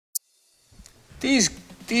These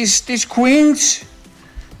these queens,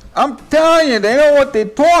 I'm telling you, they know what they're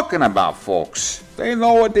talking about, folks. They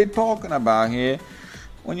know what they're talking about here.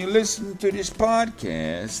 When you listen to this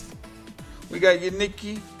podcast, we got your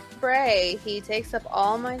Nikki. Bray, he takes up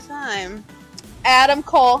all my time. Adam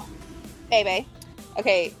Cole, baby.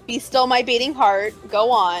 Okay, be still my beating heart.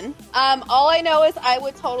 Go on. All I know is I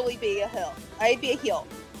would totally be a heel. I'd be a heel.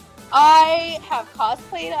 I have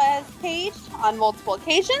cosplayed as Paige on multiple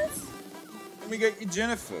occasions. Let me get you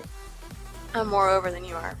Jennifer. I'm more over than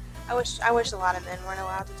you are. I wish a lot of men weren't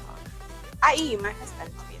allowed to talk. I.e. my husband,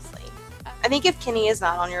 obviously. I think if Kenny is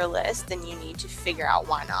not on your list, then you need to figure out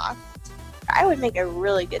why not. I would make a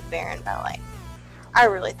really good Baron Ballet. I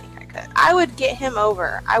really think I could. I would get him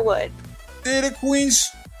over. I would. They're the queens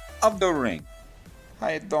of the ring. How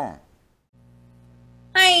you doing?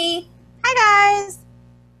 Hi. Hi, guys.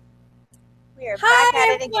 We are back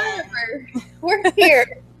at it again. We're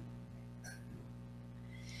here.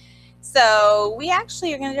 So we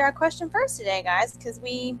actually are going to do our question first today, guys, because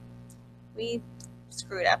we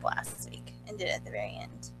screwed up last week and did it at the very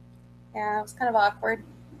end. Yeah, it was kind of awkward.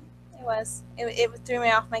 It was. It threw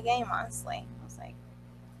me off my game, honestly. I was like,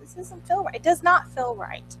 this doesn't feel right. It does not feel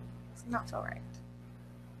right. It does not feel right.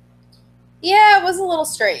 Yeah, it was a little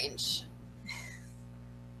strange.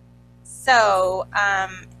 So, I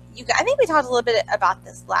think we talked a little bit about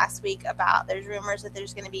this last week, about there's rumors that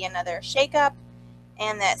there's going to be another shakeup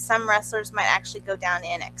and that some wrestlers might actually go down to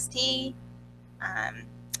NXT.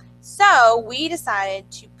 So we decided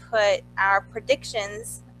to put our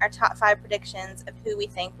predictions, our top 5 predictions of who we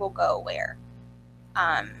think will go where.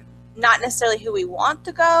 Not necessarily who we want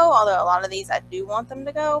to go, although a lot of these I do want them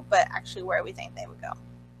to go, but actually where we think they would go.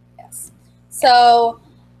 Yes. So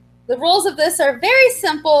the rules of this are very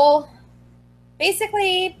simple.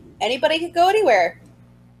 Basically, anybody could go anywhere.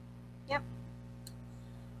 Yep.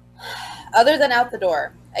 Other than out the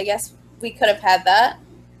door. I guess we could have had that.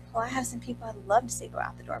 Well, I have some people I'd love to see go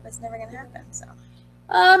out the door, but it's never going to happen, so.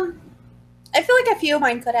 I feel like a few of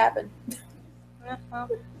mine could happen. Yeah, well,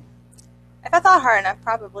 if I thought hard enough,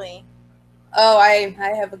 probably. Oh, I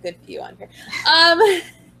have a good few on here.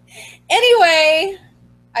 Anyway,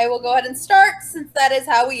 I will go ahead and start since that is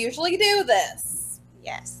how we usually do this.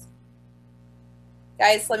 Yes.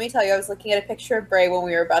 Guys, let me tell you, I was looking at a picture of Bray when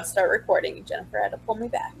we were about to start recording, and Jennifer had to pull me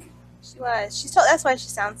back. She was. That's why she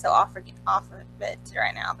sounds so off of it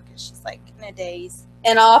right now, because she's like in a daze.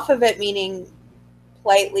 And off of it meaning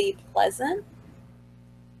politely pleasant?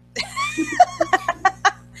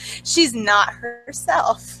 She's not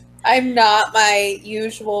herself. I'm not my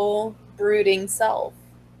usual brooding self.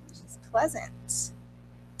 She's pleasant.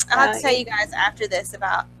 I'll have to tell you guys after this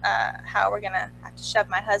about how we're going to have to shove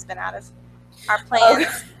my husband out of our plans.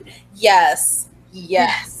 Oh, yes.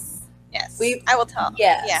 Yes. Yes. I will tell.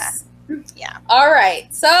 Yes. Yeah. All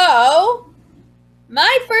right. So,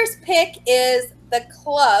 my first pick is the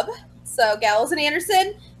club. So, Gallows and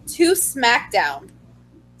Anderson to SmackDown.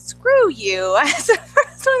 Screw you. That's the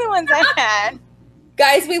first one of the ones I had.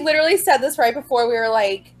 Guys, we literally said this right before. We were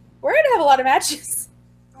like, we're going to have a lot of matches.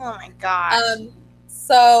 Oh, my gosh.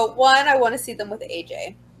 So, one, I want to see them with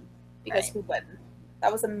AJ. Because Right. who wouldn't?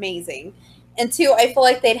 That was amazing. And two, I feel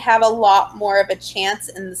like they'd have a lot more of a chance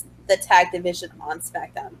in the tag division on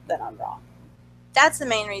SmackDown than on Raw. That's the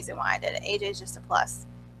main reason why I did it. AJ's just a plus.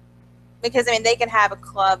 Because, I mean, they could have a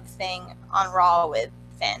club thing on Raw with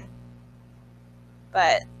Finn.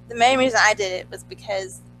 But the main reason I did it was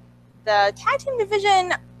because the tag team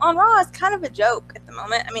division on Raw is kind of a joke at the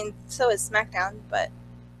moment. I mean, so is SmackDown, but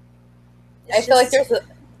I feel like there's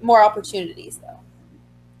more opportunities, though.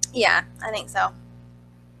 Yeah, I think so. I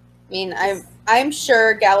mean, I'm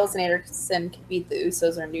sure Gallows and Anderson can beat the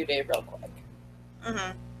Usos or New Day real quick.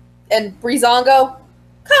 Mm-hmm. And Breezango,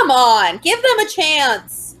 come on, give them a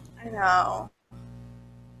chance. I know.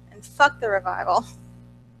 And fuck the Revival.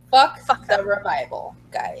 Fuck the them. Revival,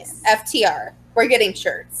 guys. Yes. FTR, we're getting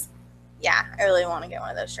shirts. Yeah, I really want to get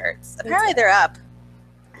one of those shirts. Apparently they're up.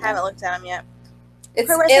 I haven't looked at them yet. It's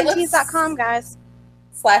ProWrestlingTees.com, guys.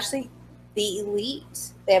 / the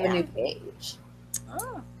Elite. They have a new page.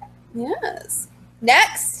 Oh. Yes.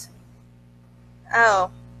 Next. Oh.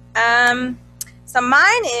 So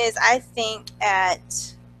mine is, I think,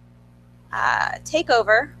 at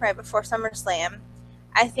TakeOver, right before SummerSlam,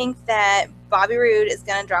 I think that Bobby Roode is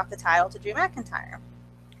going to drop the title to Drew McIntyre.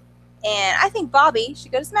 And I think Bobby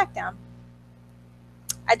should go to SmackDown.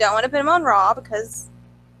 I don't want to put him on Raw because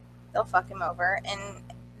they'll fuck him over. And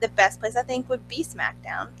the best place, I think, would be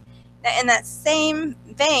SmackDown. Now, in that same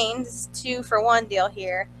vein, this is 2-for-1 deal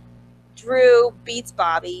here. Drew beats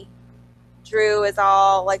Bobby. Drew is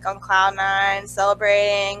all like on cloud nine,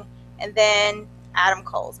 celebrating. And then Adam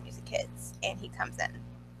Cole's music hits, and he comes in.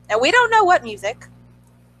 Now, we don't know what music.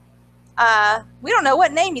 We don't know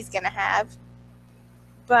what name he's going to have.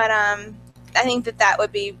 But I think that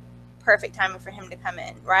would be perfect timing for him to come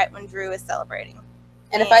in, right when Drew is celebrating.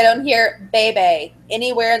 And if I don't hear Bebe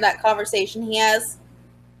anywhere in that conversation he has,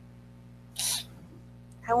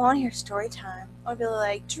 I want to hear story time. I'll be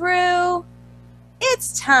like, Drew,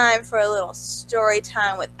 it's time for a little story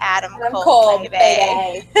time with Adam Cole,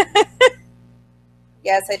 baby.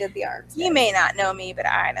 Yes, I did the arms. You may not know me, but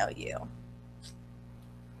I know you.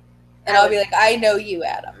 And I'll be like, I know you,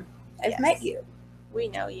 Adam. I've Yes. met you. We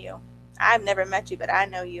know you. I've never met you, but I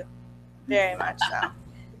know you very much so.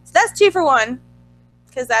 So that's 2 for 1,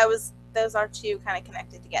 because those are 2 kind of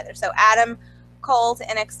connected together. So Adam Cole to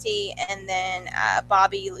NXT, and then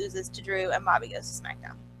Bobby loses to Drew, and Bobby goes to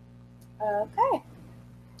SmackDown. Okay.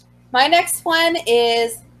 My next one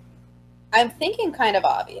is, I'm thinking kind of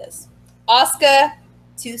obvious. Asuka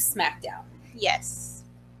to SmackDown. Yes.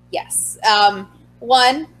 Yes.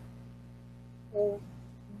 One,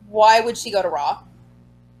 why would she go to Raw?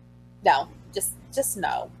 No. Just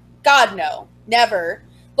no. God, no. Never.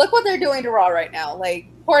 Look what they're doing to Raw right now. Like,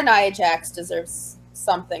 poor Nia Jax deserves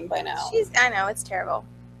something by now. I know, it's terrible.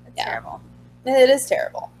 It's terrible. It is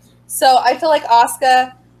terrible. So I feel like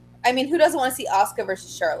Asuka, I mean, who doesn't want to see Asuka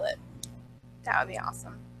versus Charlotte? That would be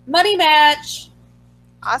awesome. Money match.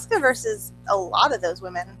 Asuka versus a lot of those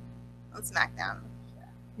women on SmackDown.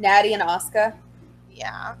 Natty and Asuka.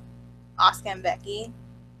 Yeah. Asuka and Becky.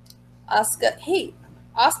 Asuka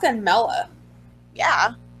and Mella.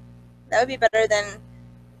 Yeah. That would be better than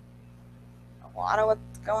a lot of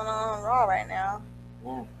what's going on Raw right now.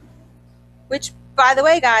 Yeah. Which, by the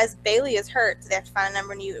way, guys, Bayley is hurt, so they have to find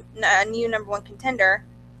a new number 1 contender.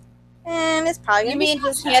 And it's probably going to be You mean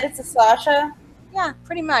just Sasha. hand it to Sasha? Yeah,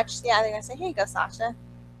 pretty much. Yeah, they're going to say, here you go, Sasha.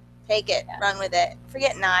 Take it. Yeah. Run with it.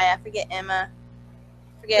 Forget Nia. Forget Emma.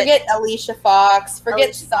 Forget Alicia Fox. Forget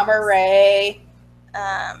Alicia Summer Fox. Rae.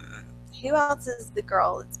 Who else is the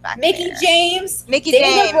girl that's back Mickey there? James. Mickey Dana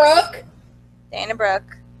James. Brooke. Dana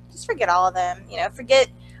Brooke. Just forget all of them. You know, forget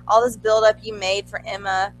all this build-up you made for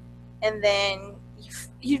Emma, and then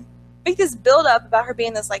you make this build-up about her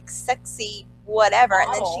being this, like, sexy whatever,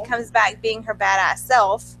 and then she comes back being her badass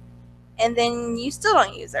self, and then you still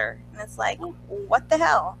don't use her. And it's like, what the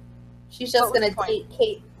hell? She's just What was going the point? to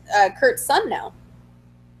date Kurt's son now.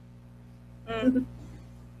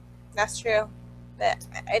 That's true. But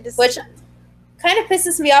I just... Which kind of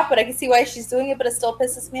pisses me off, but I can see why she's doing it, but it still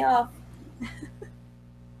pisses me off.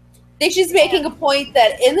 I think she's making a point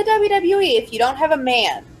that in the WWE, if you don't have a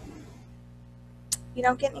man, you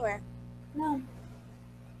don't get anywhere. no.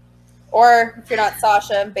 Or if you're not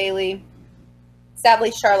Sasha and Bayley,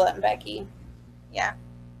 sadly Charlotte and Becky. Yeah.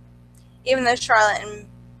 Even though Charlotte and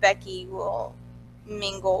Becky will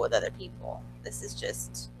mingle with other people, this is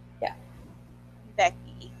just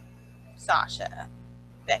Becky, Sasha,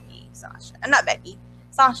 Becky, Sasha. Not Becky.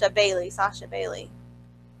 Sasha, Bayley, Sasha, Bayley.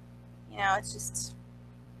 You know, it's just...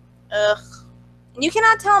 Ugh. And you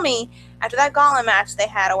cannot tell me, after that gauntlet match they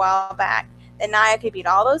had a while back, that Nia could beat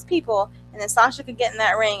all those people, and then Sasha could get in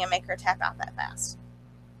that ring and make her tap out that fast.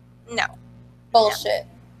 No. Bullshit.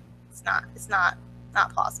 It's not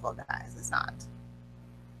plausible, guys. It's not.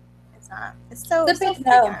 It's so It's a big freaking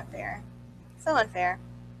no. unfair. So unfair.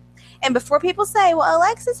 And before people say, well,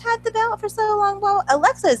 Alexa's had the belt for so long, well,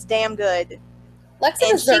 Alexa is damn good. Alexa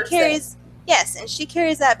And she deserves carries, yes, and she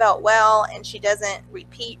carries that belt well, and she doesn't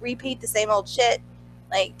repeat the same old shit.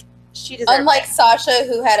 Like, she deserves Unlike it. Sasha,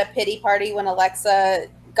 who had a pity party when Alexa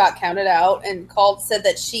got counted out and said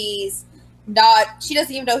that she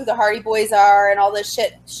doesn't even know who the Hardy Boys are and all this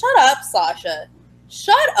shit. Shut up, Sasha.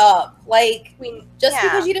 Shut up. Like,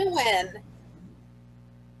 because you didn't win.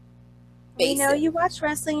 We know you watched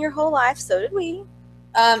wrestling your whole life, so did we.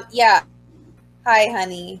 Yeah. Hi,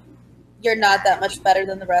 honey. You're not that much better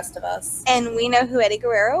than the rest of us. And we know who Eddie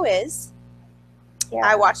Guerrero is. Yeah.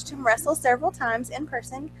 I watched him wrestle several times in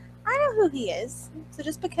person. I know who he is. So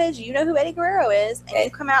just because you know who Eddie Guerrero is and you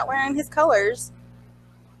come out wearing his colors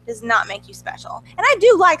does not make you special. And I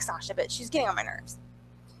do like Sasha, but she's getting on my nerves.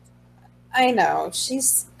 I know. I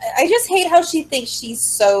just hate how she thinks she's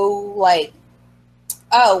so, like,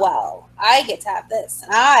 oh, well, I get to have this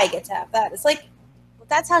and I get to have that. It's like, Well,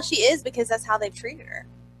 that's how she is because that's how they've treated her.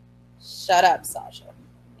 shut up, Sasha.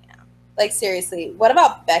 Yeah. Like, seriously, what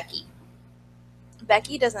about Becky?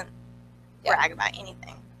 Becky doesn't brag about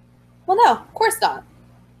anything. Well, no, of course not.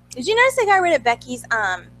 Did you notice they got rid of Becky's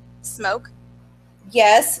smoke?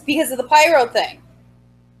 Yes, because of the pyro thing.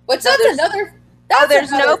 Which So that's there's- another... Oh, That's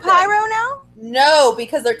there's no another thing. pyro now? No,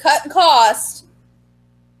 because they're cutting costs.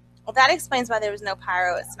 Well, that explains why there was no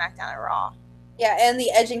pyro at SmackDown and Raw. Yeah, and the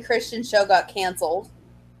Edge and Christian show got canceled.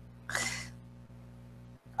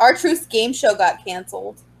 R-Truth's game show got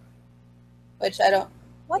canceled. Which I don't...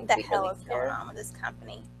 What the think hell really is care. going on with this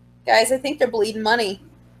company? Guys, I think they're bleeding money.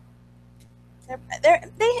 They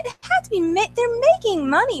have to be. They're making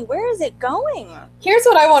money. Where is it going? Here's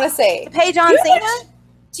what I want to say. To pay John Do you know Cena?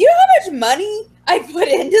 Do you know how much money I put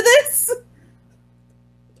into this?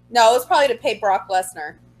 No, it was probably to pay Brock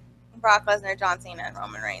Lesnar. Brock Lesnar, John Cena, and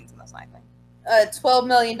Roman Reigns, most likely. $12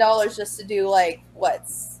 million just to do, like, what,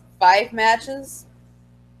 5 matches?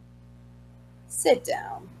 Sit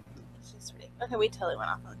down. It's just ridiculous. Okay, we totally went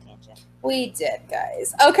off on a tangent. We did,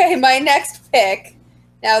 guys. Okay, my next pick,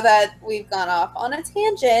 now that we've gone off on a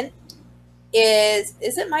tangent, is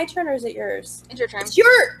it my turn or is it yours? It's your turn. It's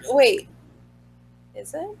your, wait.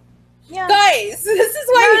 Is it? Yeah. Guys, this is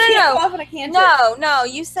why we can't No. go off on a tangent. No,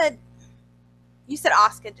 you said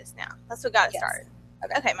Asuka just now. That's what got it Yes. started.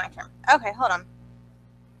 Okay, my turn. Okay, hold on.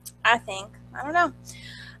 I don't know.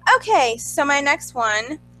 Okay, so my next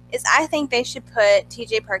one is I think they should put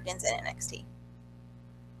TJ Perkins in NXT.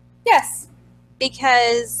 Yes.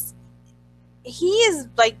 Because he is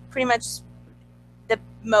like pretty much the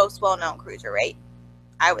most well-known cruiserweight,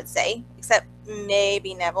 I would say, except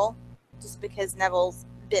maybe Neville, just because Neville's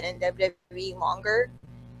been in WWE longer.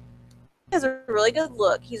 He has a really good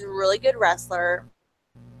look. He's a really good wrestler.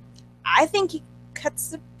 I think he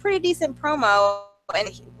cuts a pretty decent promo, and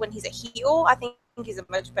when he's a heel, I think he's a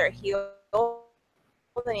much better heel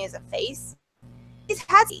than he is a face. He's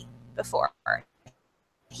had it before.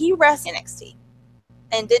 He wrestled NXT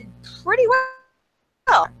and did pretty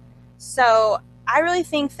well. So I really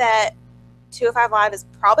think that 205 Live is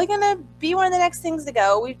probably going to be one of the next things to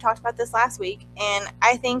go. We talked about this last week, and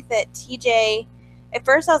I think that TJ, at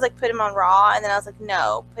first I was like, put him on Raw, and then I was like,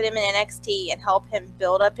 no, put him in NXT and help him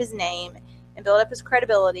build up his name and build up his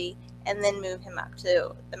credibility, and then move him up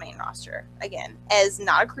to the main roster again, as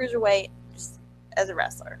not a cruiserweight, just as a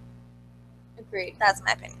wrestler. Agreed. That's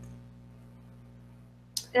my opinion.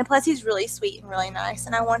 And plus, he's really sweet and really nice,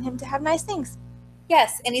 and I want him to have nice things.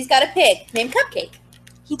 Yes, and he's got a pig named Cupcake.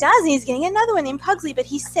 He does, and he's getting another one named Pugsley, but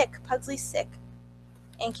he's sick. Pugsley's sick.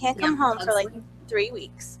 And can't come home for like 3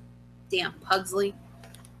 weeks. Damn, Pugsley.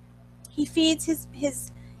 He feeds his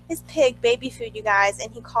pig baby food, you guys,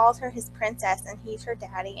 and he calls her his princess, and he's her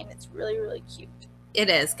daddy, and it's really, really cute. It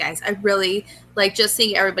is, guys. I really like just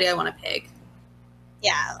seeing everybody I want a pig.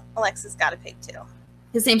 Yeah, Alexa's got a pig too.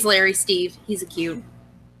 His name's Larry Steve. He's the cute.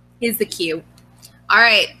 All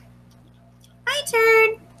right. My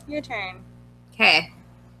turn. Your turn. Okay.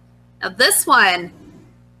 Now this one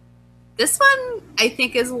I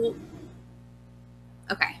think is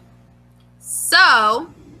okay.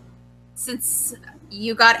 So, since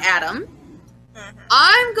you got Adam,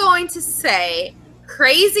 I'm going to say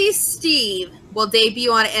Crazy Steve will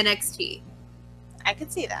debut on NXT I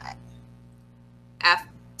could see that. after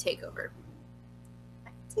TakeOver. I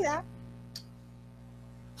could see that.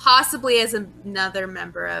 Possibly as another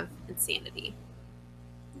member of Insanity.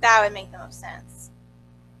 That would make the most sense.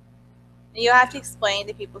 You have to explain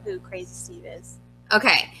to people who Crazy Steve is.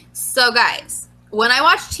 Okay, so guys, when I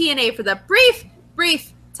watched TNA for the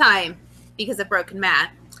brief time because of Broken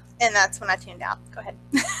Matt, And that's when I tuned out. Go ahead.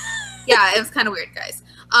 yeah, it was kind of weird, guys.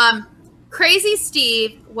 Crazy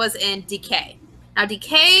Steve was in Decay. Now,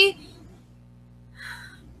 Decay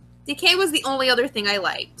was the only other thing I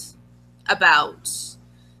liked about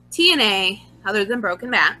TNA other than Broken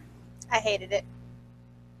Matt. I hated it.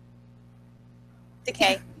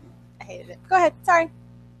 Decay. I hated it. Go ahead. Sorry.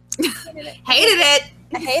 Hated it. Hated it.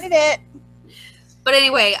 I hated it. But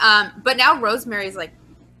anyway, but now Rosemary's like,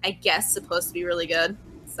 I guess, supposed to be really good.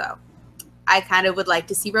 So I kind of would like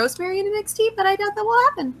to see Rosemary in NXT, but I doubt that will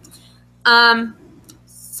happen.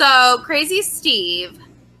 So Crazy Steve,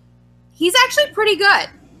 he's actually pretty good.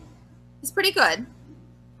 He's pretty good.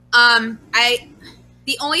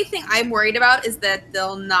 The only thing I'm worried about is that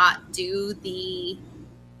they'll not do I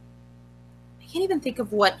can't even think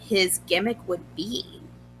of what his gimmick would be.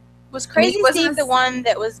 Was Crazy He wasn't Steve a- the one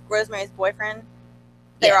that was Rosemary's boyfriend?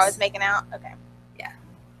 They were Yes. always making out? Okay.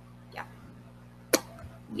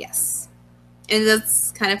 Yes. And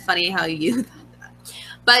that's kind of funny how you thought that.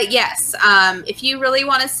 But yes, if you really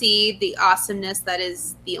want to see the awesomeness that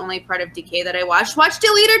is the only part of Decay that I watched, watch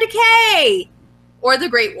Delete or Decay! Or The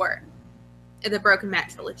Great War. The Broken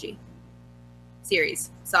Matt trilogy.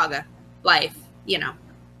 Series. Saga. Life. You know.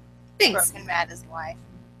 Things. Broken Matt is life.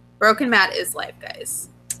 Broken Matt is life, guys.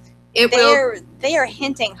 It will. They are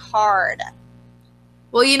hinting hard.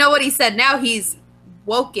 Well, you know what he said now? He's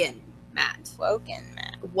woken Matt. Woken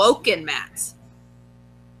Matt. Woken Matt.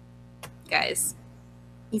 guys.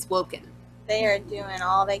 He's woken. They are doing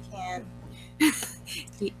all they can.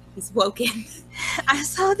 He's woken. I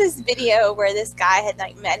saw this video where this guy had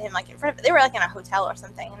like met him like in front of, they were like in a hotel or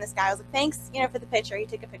something, and this guy was like, "Thanks, for the picture." He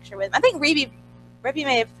took a picture with him. I think Reby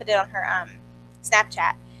may have put it on her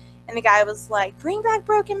Snapchat, and the guy was like, "Bring back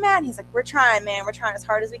Broken Matt." And he's like, "We're trying, man. We're trying as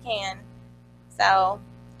hard as we can." So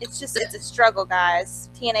it's a struggle, guys.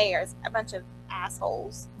 TNAers, a bunch of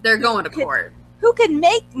assholes. They're going to court. Who could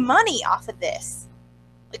make money off of this?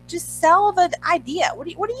 Like, just sell the idea. What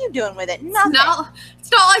are you doing with it? Nothing. It's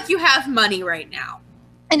not like you have money right now.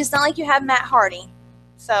 And it's not like you have Matt Hardy.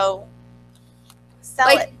 So, sell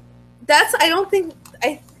it. I don't think,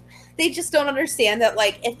 they just don't understand that,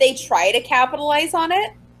 like, if they try to capitalize on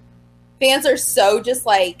it, fans are so just,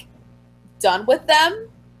 like, done with them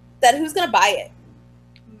that who's going to buy it?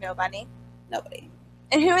 Nobody.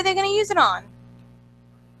 And who are they going to use it on?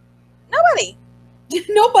 Nobody.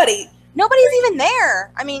 Nobody. Nobody's even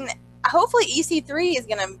there. I mean, hopefully EC3 is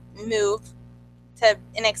going to move to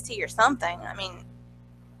NXT or something. I mean,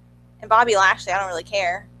 and Bobby Lashley, I don't really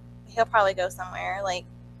care. He'll probably go somewhere. Like,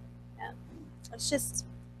 yeah. It's just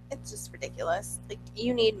ridiculous. Like,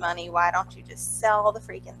 you need money. Why don't you just sell the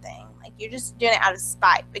freaking thing? Like, you're just doing it out of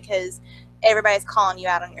spite because everybody's calling you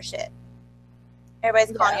out on your shit.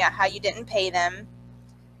 Everybody's calling you out how you didn't pay them.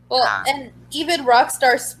 Well, and even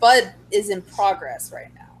Rockstar Spud is in progress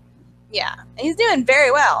right now. Yeah, and he's doing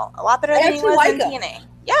very well. A lot better than he was in TNA.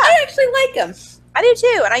 Yeah, I actually like him. I do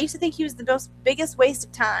too, and I used to think he was the biggest waste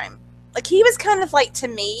of time. Like, he was kind of like, to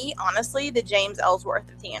me, honestly, the James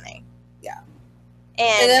Ellsworth of TNA. Yeah.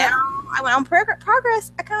 And now I went on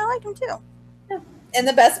progress. I kind of like him too. Yeah. And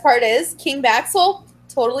the best part is King Maxwell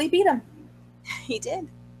totally beat him. He did.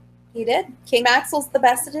 King Maxwell's the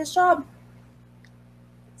best at his job.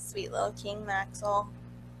 Sweet little King Maxwell.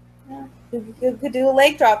 Yeah. Who could do a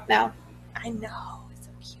leg drop now? I know. It's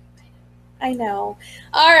so cute. I know.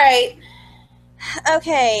 All right.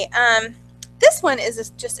 Okay. This one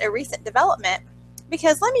is just a recent development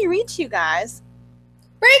because let me read to you guys.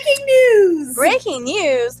 Breaking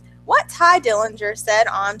news. What Ty Dillinger said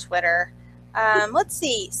on Twitter. Let's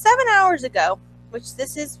see. 7 hours ago, which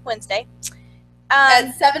this is Wednesday.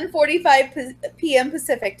 At 7:45 p.m.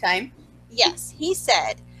 Pacific time. Yes. He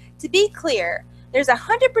said, to be clear, there's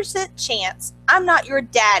 100% chance I'm not your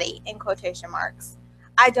daddy, in quotation marks.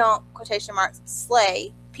 I don't, quotation marks,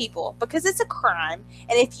 slay people because it's a crime.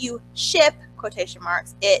 And if you ship, quotation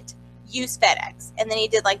marks, use FedEx. And then he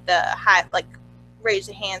did like the raise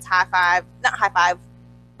your hands, high five, not high five,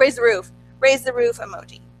 raise the roof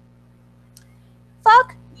emoji.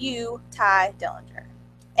 Fuck you, Ty Dillinger.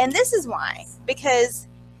 And this is why. Because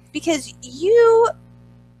you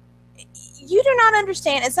do not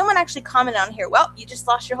understand, and someone actually commented on here, well, you just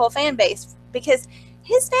lost your whole fan base, because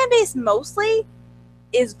his fan base mostly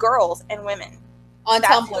is girls and women. On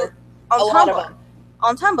Tumblr.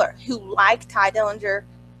 On Tumblr, who like Ty Dillinger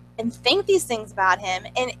and think these things about him.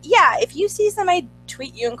 And yeah, if you see somebody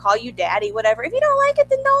tweet you and call you daddy, whatever, if you don't like it,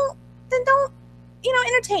 then don't,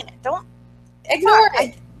 entertain it. Don't ignore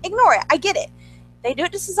it. Ignore it. I get it. They do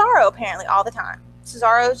it to Cesaro apparently all the time.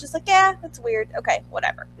 Cesaro's just like, yeah, that's weird. Okay,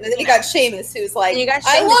 whatever. And then you got Sheamus, who's like,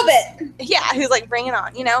 I love it. Yeah, who's like, bring it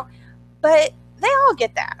on, But they all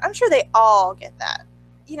get that. I'm sure they all get that,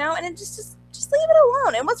 and it just leave it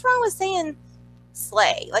alone. And what's wrong with saying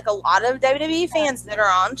slay? Like, a lot of WWE fans that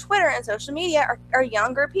are on Twitter and social media are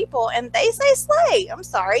younger people, and they say slay. I'm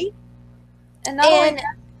sorry. And not only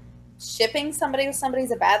that, shipping somebody with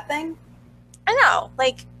somebody's a bad thing. I know.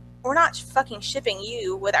 Like, we're not fucking shipping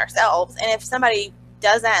you with ourselves. And if somebody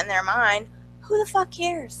does that in their mind, who the fuck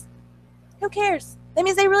cares? Who cares? That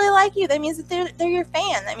means they really like you. That means that they're your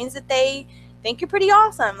fan. That means that they think you're pretty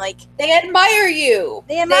awesome. Like, they admire you.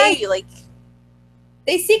 Like,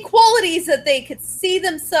 they see qualities that they could see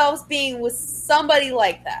themselves being with somebody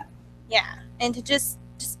like that. Yeah. And to just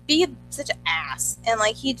be such an ass. And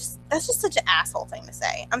like, that's just such an asshole thing to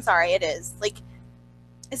say. I'm sorry, it is. Like,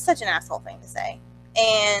 it's such an asshole thing to say.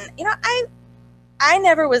 And, I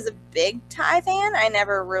never was a big Ty fan. I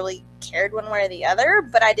never really cared one way or the other,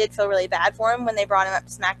 but I did feel really bad for him when they brought him up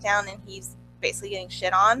to SmackDown and he's basically getting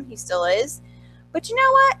shit on. He still is. But you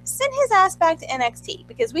know what? Send his ass back to NXT,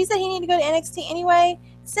 because we said he needed to go to NXT anyway.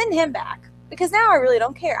 Send him back, because now I really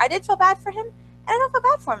don't care. I did feel bad for him, and I don't feel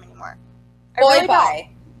bad for him anymore. Boy,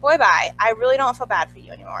 bye. I really don't feel bad for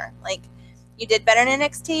you anymore. Like, you did better in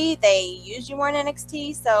NXT. They used you more in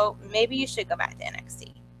NXT, so maybe you should go back to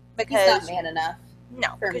NXT. Because he's not man enough. No,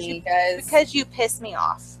 for me, guys. Because you pissed me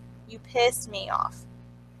off. You pissed me off.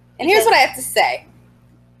 And here's what I have to say: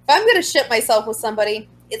 if I'm going to ship myself with somebody,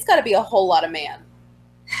 it's got to be a whole lot of man.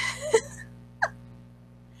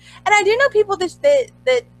 And I do know people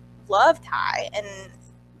that love Ty and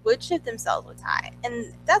would ship themselves with Ty,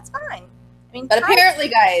 and that's fine. I mean, But Ty, apparently,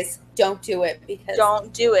 guys, don't do it because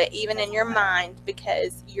don't do it, even in your mind,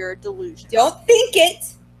 because you're delusional. don't think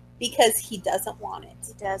it because he doesn't want it.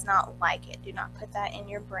 He does not like it. Do not put that in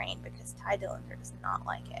your brain because Ty Dillinger does not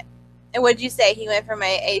like it. And what did you say? He went from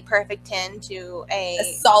a perfect 10 to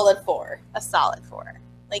A solid 4. a solid 4.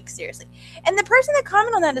 Like, seriously. And the person that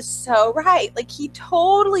commented on that is so right. Like, he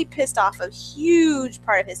totally pissed off a huge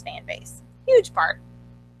part of his fan base. Huge part.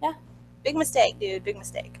 Yeah. Big mistake, dude. Big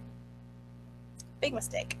mistake. Big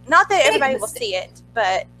mistake. Not that everybody will see it,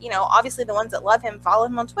 but, obviously the ones that love him follow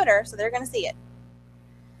him on Twitter, so they're going to see it.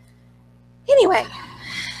 Anyway.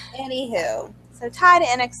 Anywho. So, Ty to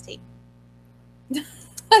NXT.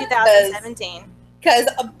 2017. Because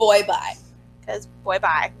boy, bye. Because, boy,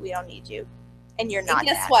 bye. We don't need you. And you're not And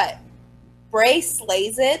guess daddy. what? Bray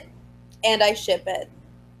slays it, and I ship it.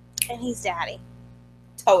 And he's daddy.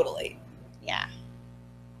 Totally. Yeah.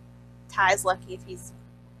 Ty's lucky if he's,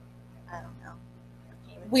 I don't know.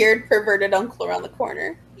 Weird, perverted uncle around the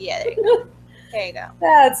corner. Yeah, there you go. There you go.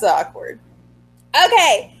 That's awkward.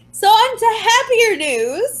 Okay, so on to happier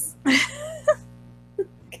news.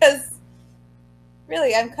 Because,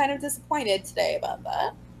 really, I'm kind of disappointed today about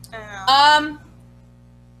that. I don't know.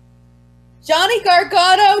 Johnny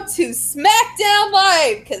Gargano to SmackDown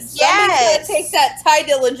Live because somebody's Yes! gonna take that Ty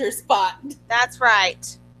Dillinger spot. That's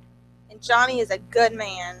right. And Johnny is a good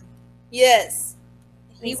man. Yes.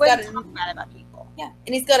 He He's wouldn't got a- talk bad about people. Yeah,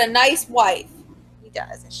 and he's got a nice wife. He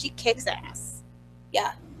does. And she kicks ass.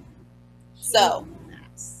 Yeah. She So, kicks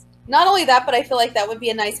ass. not only that, but I feel like that would be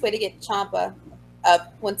a nice way to get Ciampa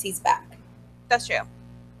up once he's back. That's true.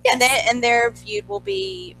 Yes. And their feud will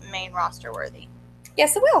be main roster worthy.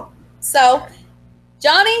 Yes, it will. So,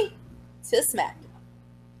 Johnny to SmackDown.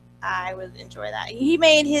 I would enjoy that. He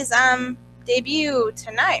made his debut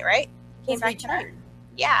tonight, right? He came His back tonight. return.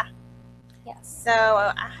 Yeah. Yes. So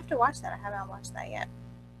I have to watch that. I haven't watched that yet.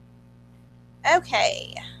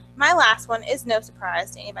 Okay. My last one is no surprise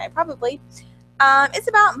to anybody, probably. It's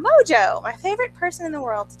about Mojo, my favorite person in the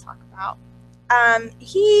world to talk about.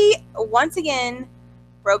 He, once again,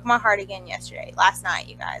 broke my heart again yesterday. Last night,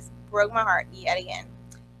 you guys. Broke my heart yet again.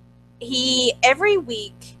 Every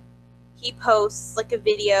week, he posts, like, a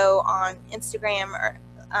video on Instagram or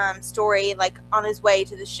story, like, on his way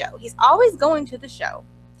to the show. He's always going to the show,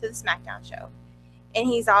 to the SmackDown show. And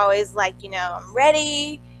he's always like, I'm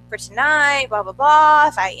ready for tonight, blah, blah, blah.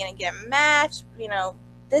 If I get a match,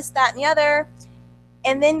 this, that, and the other.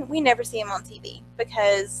 And then we never see him on TV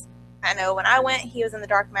because I know when I went, he was in the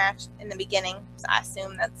dark match in the beginning. So I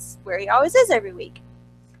assume that's where he always is every week.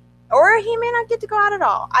 Or he may not get to go out at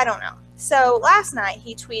all. I don't know. So last night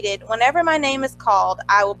he tweeted, "Whenever my name is called,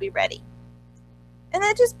 I will be ready." And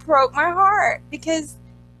that just broke my heart because,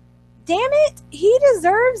 damn it, he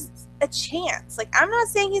deserves a chance. Like, I'm not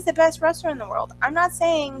saying he's the best wrestler in the world. I'm not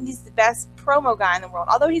saying he's the best promo guy in the world,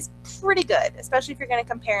 although he's pretty good, especially if you're going to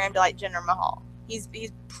compare him to, like, Jinder Mahal. He's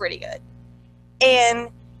pretty good. And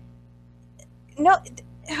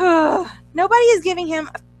nobody is giving him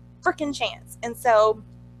a freaking chance. And so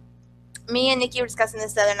me and Nikki were discussing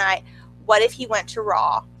this the other night. What if he went to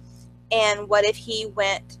Raw? And what if he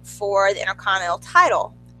went for the Intercontinental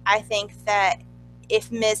title? I think that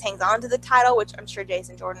if Miz hangs on to the title, which I'm sure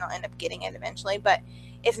Jason Jordan will end up getting it eventually, but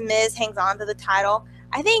if Miz hangs on to the title,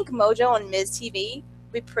 I think Mojo on Miz TV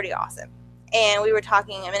would be pretty awesome. And we were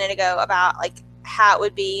talking a minute ago about, like, how it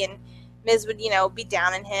would be, and Miz would, be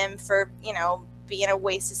downing him for, being a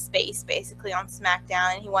waste of space, basically, on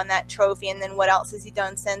SmackDown, and he won that trophy, and then what else has he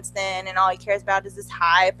done since then, and all he cares about is this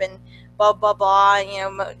hype, and blah, blah, blah,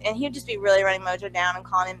 and he would just be really running Mojo down and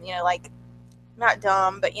calling him, like, not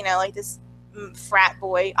dumb, but, like this frat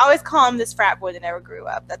boy. I always call him this frat boy that never grew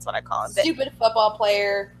up. That's what I call him. But, stupid football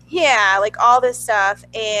player. Yeah, like, all this stuff,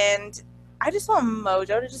 and I just want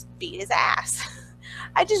Mojo to just beat his ass.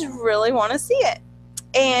 I just really want to see it.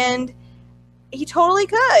 And he totally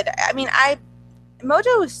could. I mean,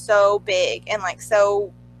 Mojo is so big and, like,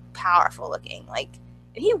 so powerful looking. Like,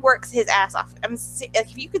 and he works his ass off.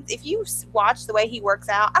 If you watch the way he works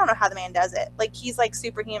out, I don't know how the man does it. Like, he's like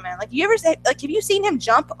superhuman. Like, have you seen him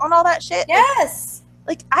jump on all that shit? Yes.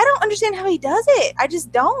 Like, I don't understand how he does it. I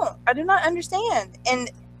just don't. I do not understand.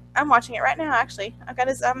 And I'm watching it right now, actually. I've got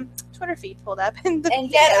his Twitter feed pulled up. And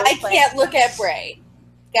yet I can't look at Bray.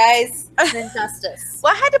 Guys, an injustice.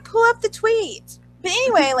 Well, I had to pull up the tweet. But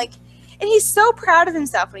anyway, like, and he's so proud of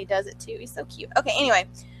himself when he does it, too. He's so cute. Okay, anyway.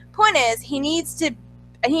 Point is, he needs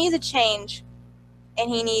a change, and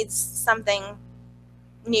he needs something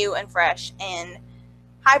new and fresh. And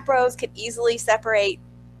Hype Bros could easily separate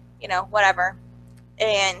whatever.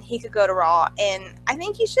 And he could go to Raw. And I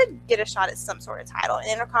think he should get a shot at some sort of title. And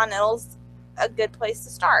Intercontinental's a good place to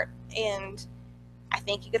start. And I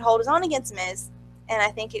think he could hold his own against Miz. And I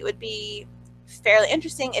think it would be fairly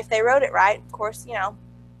interesting if they wrote it right. Of course, we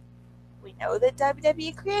know that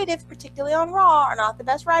WWE creative, particularly on Raw, are not the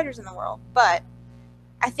best writers in the world. But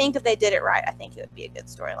I think if they did it right, I think it would be a good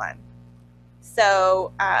storyline.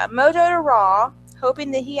 So, Mojo to Raw,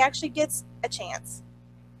 hoping that he actually gets a chance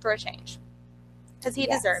for a change. Because he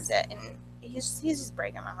deserves it. And he's just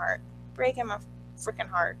breaking my heart. Breaking my freaking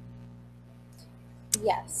heart.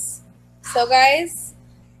 Yes. So, guys,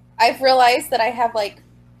 I've realized that I have like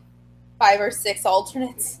 5 or 6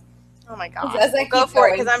 alternates. Oh my god. Go for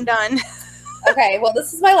it, because I'm done. Okay, well,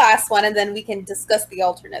 this is my last one, and then we can discuss the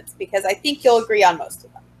alternates, because I think you'll agree on most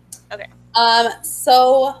of them. Okay.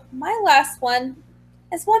 So my last one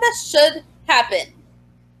is one that should happen.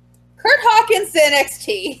 Kurt Hawkins to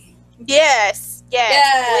NXT. Yes.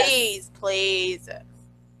 Please.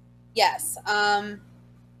 Yes.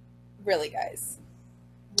 Really, guys.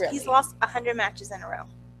 Really. He's lost 100 matches in a row.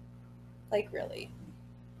 Like, really.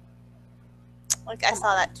 Like, I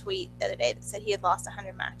saw that tweet the other day that said he had lost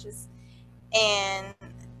 100 matches. And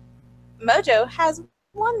Mojo has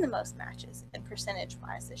won the most matches in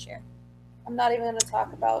percentage-wise this year. I'm not even going to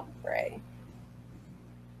talk about Bray.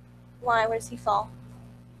 Why? Where does he fall?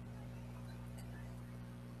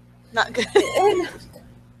 Not good.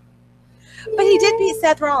 But he did beat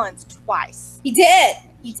Seth Rollins twice. He did.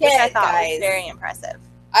 He did, which I thought guys. was very impressive.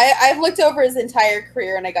 I've looked over his entire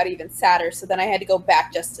career, and I got even sadder, so then I had to go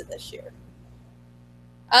back just to this year.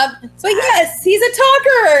 But yes, he's a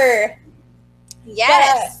talker.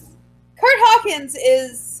 Yes. But Kurt Hawkins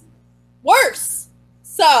is worse.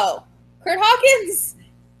 So, Kurt Hawkins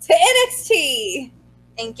to NXT.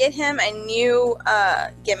 And get him a new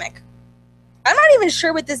gimmick. I'm not even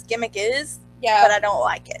sure what this gimmick is, Yeah. but I don't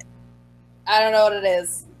like it. I don't know what it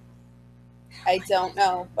is. I don't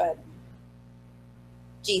know, but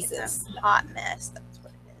Jesus. It's a hot mess. That's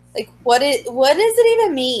what it is. Like, what does it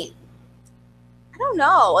even mean? I don't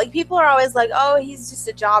know. Like, people are always like, oh, he's just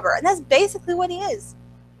a jobber. And that's basically what he is.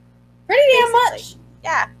 Pretty damn Basically. much.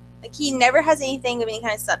 Yeah. Like, he never has anything of any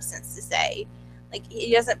kind of substance to say. Like,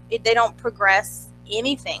 they don't progress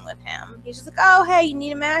anything with him. He's just like, oh, hey, you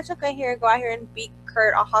need a match? Okay, here, go out here and beat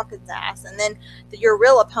Kurt Hawkins' ass. And then your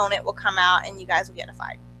real opponent will come out and you guys will get in a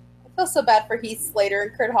fight. I feel so bad for Heath Slater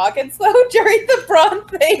and Kurt Hawkins, though, during the Braun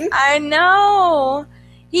thing. I know.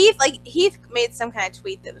 Heath made some kind of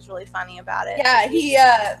tweet that was really funny about it. Yeah,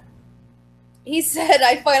 he said,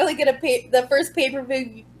 I finally get the first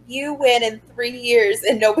pay-per-view win in 3 years,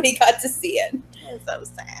 and nobody got to see it. It's so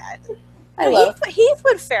sad. Heath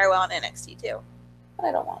would fare well in NXT too. But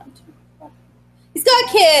I don't want him to. He's got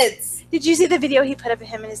kids. Did you see the video he put up of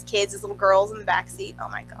him and his kids, his little girls in the backseat? Oh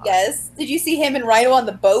my god. Yes. Did you see him and Rhino on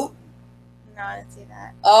the boat? No, I didn't see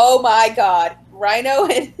that. Oh my god. Rhino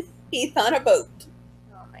and Heath on a boat.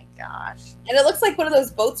 Oh my gosh. And it looks like one of those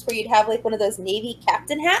boats where you'd have like one of those Navy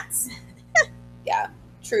captain hats. Yeah.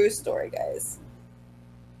 True story, guys.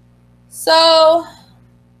 So,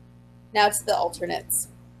 now to the alternates.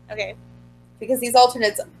 Okay. Because these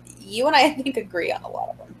alternates, you and I think agree on a lot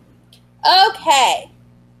of them. Okay.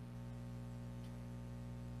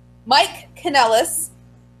 Mike Kanellis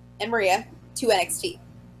and Maria to NXT.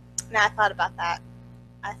 Now I thought about that.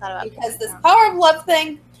 Because this Power of Love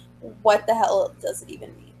thing, what the hell does it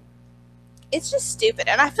even mean? It's just stupid.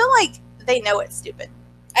 And I feel like they know it's stupid.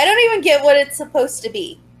 I don't even get what it's supposed to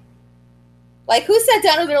be. Like, who sat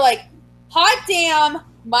down and they're like, hot damn,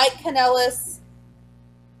 Mike Kanellis.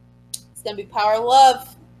 It's going to be Power of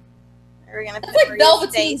Love. We're gonna That's like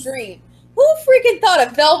Velveteen Dream. Who freaking thought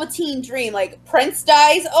of Velveteen Dream? Like, Prince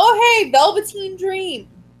dies? Oh, hey, Velveteen Dream.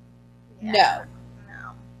 Yeah.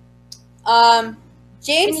 No.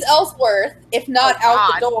 James Ellsworth, if not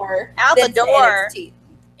out the door. Out then the door. to NXT.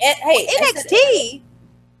 Hey, NXT?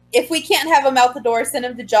 If we can't have him out the door, send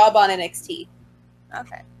him the job on NXT.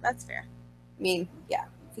 Okay, that's fair. I mean, yeah.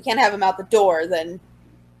 If we can't have him out the door, then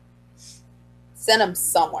send him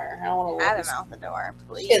somewhere. I don't want to have him out the door,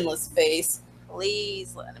 please. Chinless face.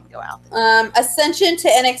 Please let him go out the door. Ascension to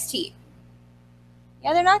NXT.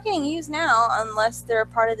 Yeah, they're not getting used now unless they're a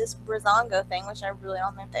part of this Brazongo thing, which I really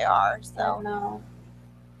don't think they are. So no.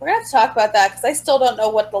 We're going to have to talk about that because I still don't know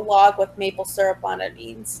what the log with maple syrup on it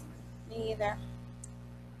means. Me either.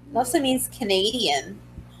 It also means Canadian.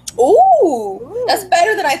 Ooh, that's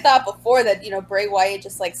better than I thought before that, Bray Wyatt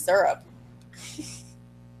just likes syrup.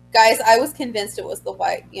 Guys, I was convinced it was the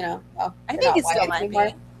white, well, I think it still might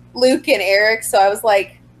be. Luke and Eric, so I was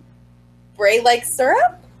like, Bray likes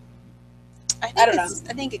syrup? I don't know.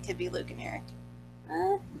 I think it could be Luke and Eric.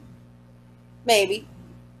 Maybe.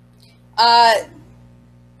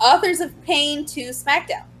 Authors of Pain to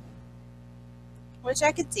SmackDown. Which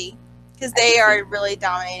I could see. Because I they could are really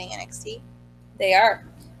dominating NXT. They are.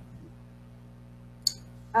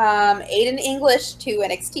 Aiden English to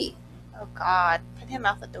NXT. Oh, God. Put him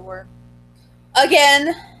out the door.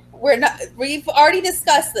 Again, we've already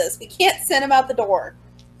discussed this. We can't send him out the door.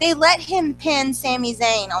 They let him pin Sami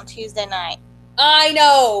Zayn on Tuesday night. I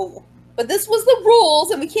know. But this was the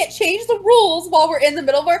rules, and we can't change the rules while we're in the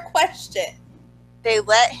middle of our question. They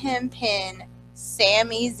let him pin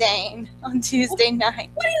Sami Zayn on Tuesday night.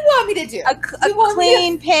 What do you want me to do? A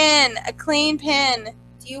clean pin. A clean pin.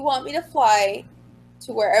 Do you want me to fly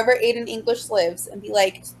to wherever Aiden English lives and be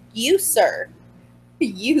like, you, sir.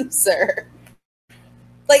 You, sir.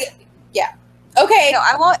 Like, yeah. Okay. No,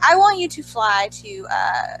 I want you to fly to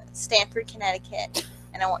Stamford, Connecticut,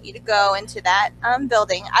 and I want you to go into that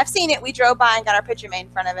building. I've seen it. We drove by and got our picture made in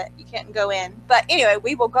front of it. You can't go in, but anyway,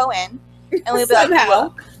 we will go in and we'll be like,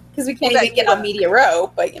 look, because we can't even get on Media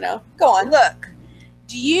Row. But go on. Look.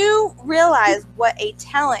 Do you realize what a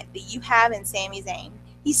talent that you have in Sami Zayn?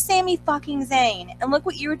 He's Sami fucking Zayn, and look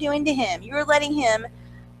what you were doing to him. You were letting him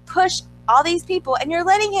push all these people, and you're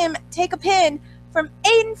letting him take a pin from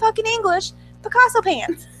Aiden fucking English Picasso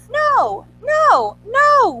pants. No,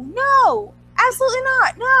 absolutely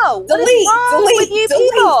not. No. What is wrong with you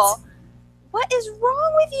people? What is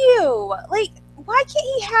wrong with you? Like, why can't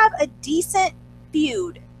he have a decent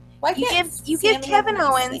feud? Why can't you give Kevin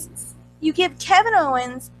Owens? You give Kevin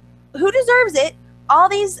Owens, who deserves it, all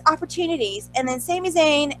these opportunities, and then Sami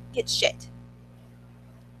Zayn gets shit.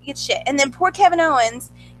 And then poor Kevin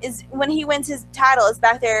Owens is, when he wins his title, is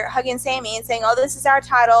back there hugging Sami and saying, "Oh, this is our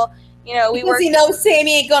title." Because he knows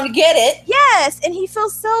Sami ain't gonna get it. Yes, and he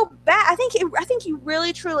feels so bad. I think he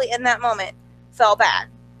really, truly, in that moment, felt bad.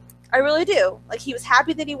 I really do. Like, he was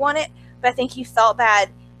happy that he won it, but I think he felt bad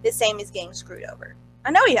that Sami's getting screwed over.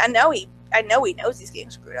 I know he knows he's getting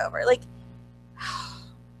screwed over. Like,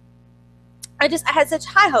 I had such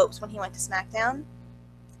high hopes when he went to SmackDown.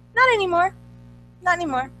 Not anymore.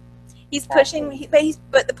 He's pushing,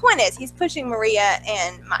 but the point is, he's pushing Maria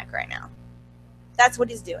and Mike right now. That's what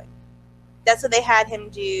he's doing. That's what they had him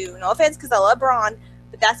do. No offense, because I love Braun,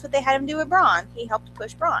 but that's what they had him do with Braun. He helped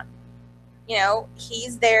push Braun.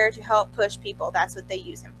 He's there to help push people. That's what they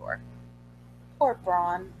use him for. Poor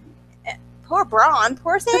Braun. Poor Braun.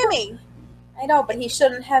 Poor Sami. I know, but he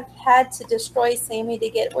shouldn't have had to destroy Sami to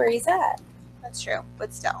get where he's at. That's true,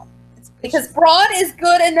 but still. Because Braun is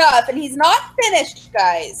good enough, and he's not finished,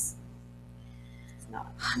 guys. He's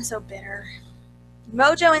not. I'm so bitter.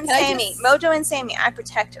 Mojo and Sami, I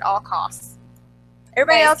protect at all costs.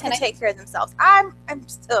 Everybody else can take care of themselves.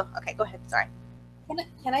 Okay, go ahead. Sorry.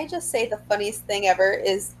 Can I just say the funniest thing ever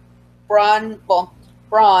is Braun,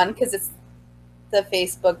 because it's the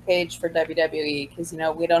Facebook page for WWE, because,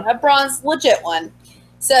 we don't have Braun's legit one,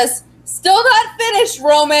 says, "Still not finished,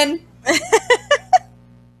 Roman."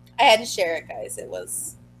 I had to share it, guys. It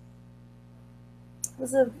was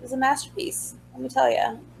a masterpiece. Let me tell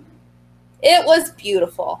you, it was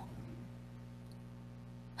beautiful.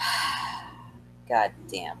 God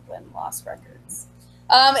damn, when lost records.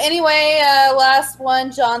 Anyway, last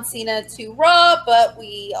one, John Cena to Raw, but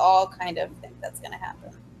we all kind of think that's gonna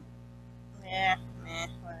happen. Yeah,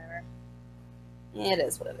 whatever. It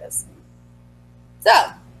is what it is.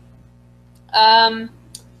 So,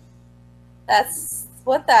 that's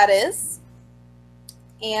what that is.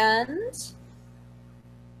 And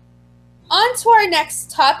on to our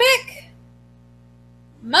next topic,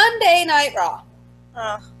 Monday Night Raw.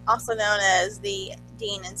 Also known as the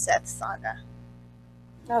Dean and Seth saga.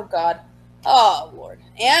 Oh, God. Oh, Lord.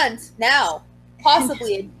 And now,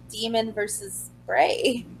 possibly a Demon versus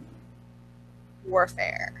Bray.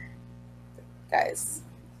 Warfare. Guys,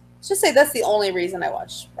 let's just say that's the only reason I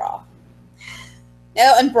watched Raw.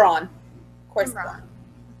 Oh, and Braun. Of course, Braun.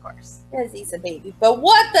 Of course. Because he's a baby. But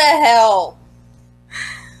what the hell?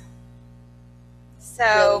 So,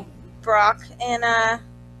 really? Brock and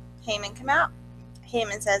Heyman come out.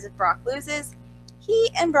 Heyman says if Brock loses, he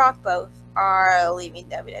and Brock both are leaving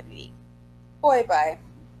WWE. Boy, bye.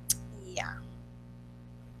 Yeah.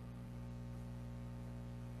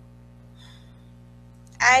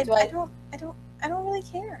 I don't really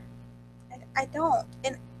care. I don't.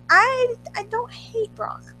 And I don't hate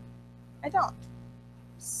Brock. I don't.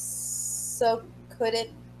 So could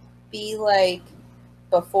it be like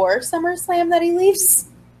before SummerSlam that he leaves?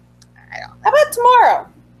 I don't know. How about tomorrow?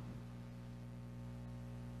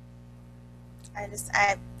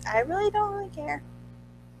 I really don't really care.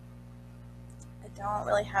 don't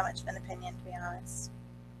really have much of an opinion, to be honest.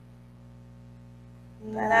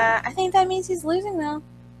 But I think that means he's losing, though.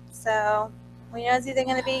 So we know it's either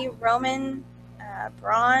going to be Roman,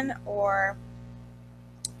 Braun, or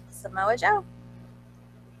Samoa Joe.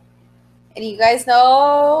 And you guys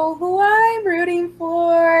know who I'm rooting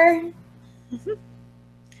for.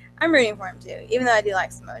 I'm rooting for him, too, even though I do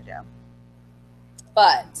like Samoa Joe.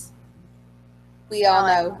 But we all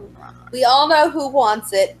know who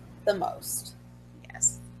wants it the most.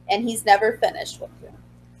 Yes. And he's never finished with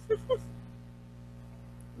it.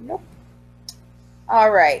 Nope. All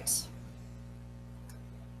right.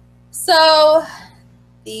 So,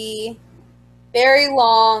 the very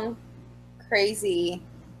long, crazy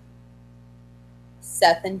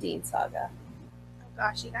Seth and Dean saga. Oh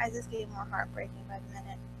gosh, you guys, this getting more heartbreaking by the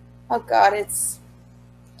minute. Oh God, it's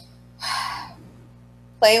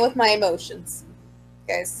playing with my emotions,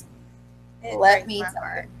 guys. It Let breaks me my tell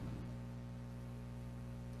heart.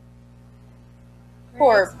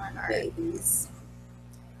 Poor Breaks my heart. babies.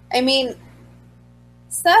 I mean,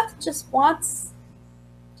 Seth just wants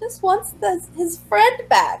his friend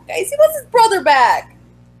back, guys. He wants his brother back.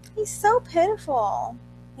 He's so pitiful.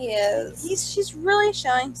 He is. She's really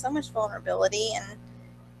showing so much vulnerability, and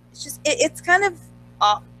it's just it's kind of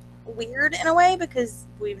weird in a way because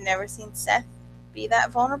we've never seen Seth be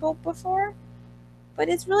that vulnerable before. But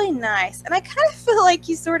it's really nice, and I kind of feel like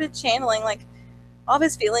he's sort of channeling like all of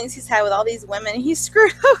his feelings he's had with all these women he's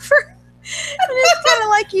screwed over. And it's kind of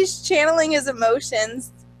like he's channeling his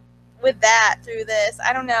emotions with that through this.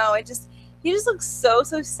 I don't know. He just looks so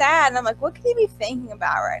sad, and I'm like, what could he be thinking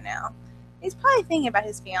about right now? He's probably thinking about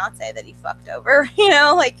his fiance that he fucked over.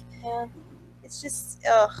 Like, Yeah. it's just it's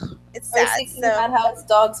Or he's sad. thinking about how his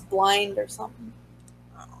dog's blind or something.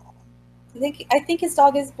 Oh. I think his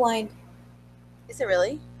dog is blind. Is it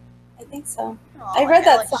really? I think so. Oh, I read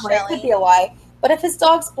that Alex somewhere. It could Shelley. be a lie. But if his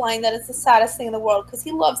dog's blind, then it's the saddest thing in the world because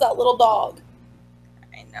he loves that little dog.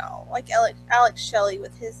 I know, like Alex Shelley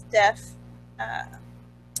with his deaf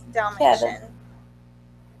Dalmatian. Kevin.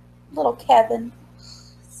 Little Kevin.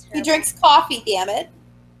 It's He terrible. drinks coffee, damn it.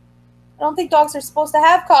 I don't think dogs are supposed to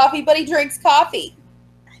have coffee, but he drinks coffee.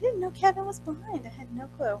 I didn't know Kevin was blind. I had no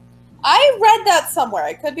clue. I read that somewhere.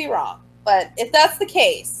 I could be wrong. But if that's the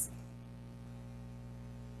case,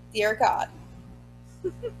 dear God,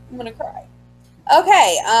 I'm going to cry.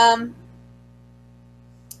 Okay,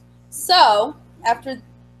 so after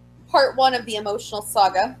part 1 of the emotional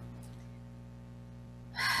saga,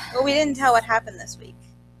 Well, we didn't tell what happened this week.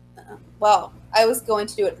 well, I was going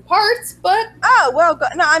to do it in parts, but Oh well,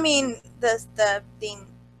 no, I mean the Dean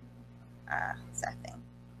Seth thing.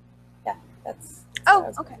 that's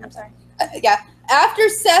Oh, okay. I'm sorry. yeah. After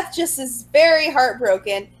Seth just is very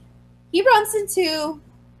heartbroken, he runs into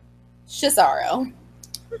Cesaro.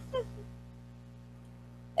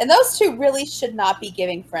 And those two really should not be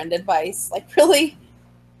giving friend advice. Like, really?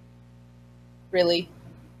 Really?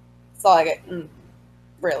 That's all I get.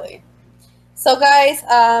 Really? So, guys,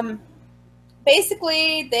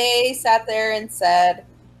 basically, they sat there and said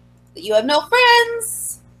that you have no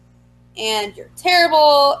friends, and you're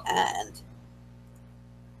terrible, and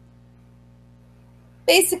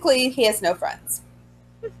basically, he has no friends.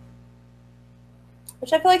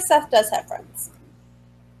 Which I feel like Seth does have friends.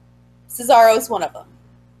 Cesaro's one of them.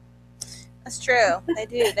 That's true. They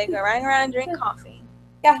do. They go running around and drink coffee.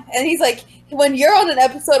 Yeah, and he's like, when you're on an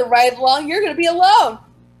episode of Ride Along, you're going to be alone.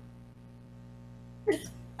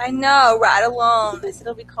 I know. Ride Alone. I said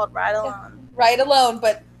it'll be called Ride Alone. Ride Alone,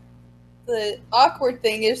 but the awkward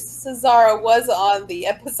thing is Cesaro was on the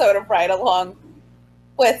episode of Ride Along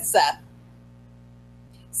with Seth.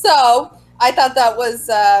 So, I thought that was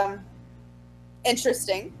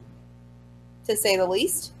interesting, to say the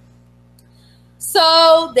least.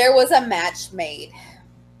 So, there was a match made.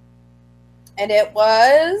 And it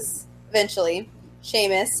was, eventually,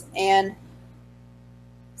 Sheamus and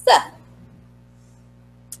Seth.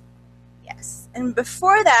 Yes. And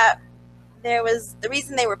before that, there was the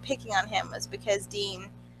reason they were picking on him was because Dean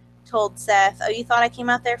told Seth, "Oh, you thought I came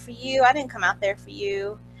out there for you? I didn't come out there for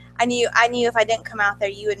you. I knew if I didn't come out there,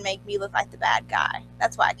 you would make me look like the bad guy.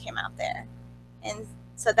 That's why I came out there." And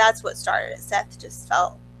so that's what started it. Seth just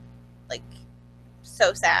felt like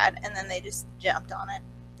so sad, and then they just jumped on it.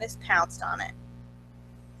 They just pounced on it.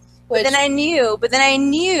 Which, But then I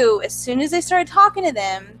knew as soon as they started talking to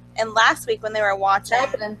them, and last week when they were watching, it's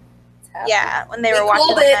happening. yeah, when they We were watching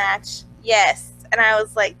called the it. match, yes, and I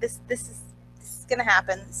was like, this is gonna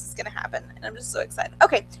happen. This is gonna happen, and I'm just so excited.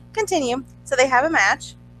 Okay, continue. So they have a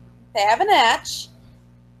match. They have a match.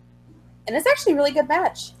 And it's actually a really good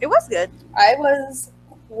match. It was good. I was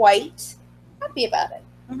quite happy about it.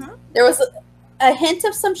 Mhm. There was a hint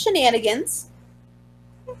of some shenanigans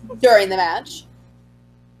during the match.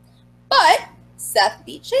 But Seth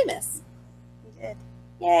beat Sheamus. He did.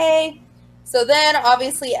 Yay. So then,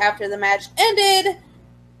 obviously, after the match ended,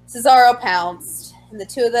 Cesaro pounced. And the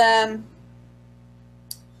two of them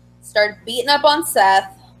started beating up on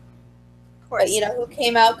Seth. Of course. But you know who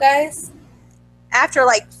came out, guys? After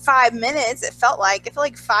like 5 minutes, it felt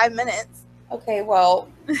like 5 minutes. Okay, well,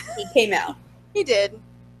 he came out. He did.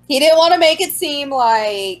 He didn't want to make it seem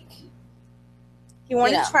like... He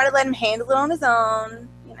wanted to try to let him handle it on his own,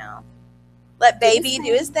 you know. Let Baby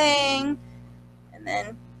do his thing, and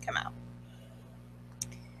then come out.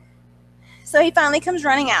 So he finally comes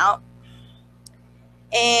running out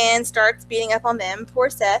and starts beating up on them. Poor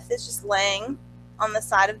Seth is just laying on the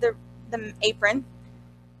side of the apron.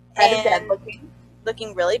 Kind of dead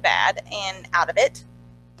looking really bad and out of it.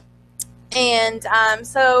 And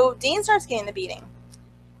so Dean starts getting the beating.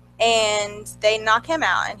 And they knock him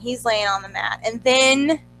out, and he's laying on the mat. And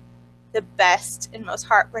then the best and most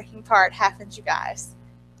heartbreaking part happens, you guys.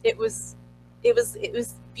 It was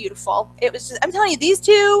beautiful. It was just, I'm telling you, these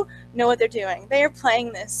two know what they're doing. They are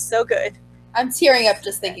playing this so good. I'm tearing up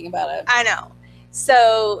just thinking about it. I know.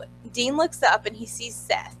 So Dean looks up and he sees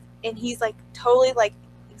Seth, and he's like totally like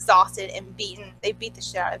exhausted and beaten. They beat the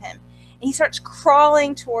shit out of him. And he starts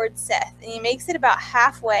crawling towards Seth, and he makes it about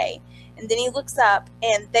halfway. And then he looks up,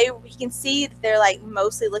 and he can see that they're like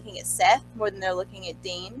mostly looking at Seth more than they're looking at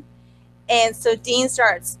Dean. And so Dean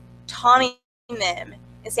starts taunting them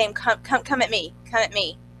and saying, come at me, come at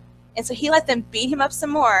me. And so he let them beat him up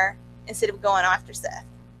some more instead of going after Seth.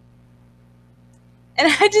 And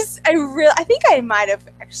I think I might have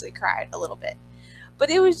actually cried a little bit.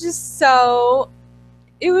 But it was so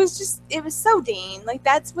Dean. Like,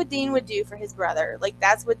 that's what Dean would do for his brother. Like,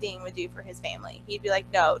 that's what Dean would do for his family. He'd be like,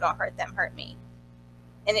 no, don't hurt them, hurt me.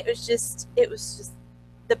 And it was just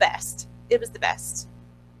the best. It was the best.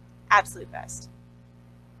 Absolute best.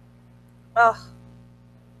 Oh,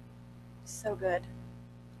 so good.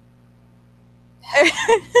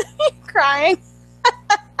 Crying.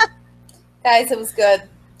 Guys, it was good.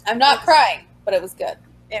 I'm not crying, but it was good.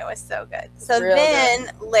 It was so good. So Real then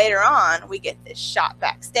later on, we get this shot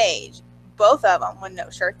backstage. Both of them with no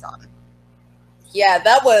shirts on. Yeah,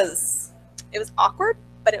 it was awkward,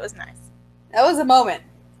 but it was nice. That was a moment.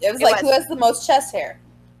 It was who has the most chest hair?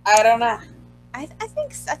 I don't know. I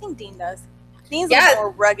think Dean does. Dean's a little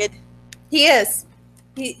more rugged. He is.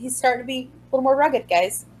 He's starting to be a little more rugged,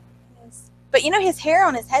 guys. But his hair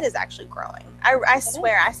on his head is actually growing. I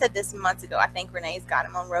swear, I said this months ago. I think Renee's got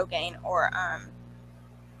him on Rogaine, or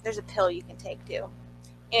there's a pill you can take too.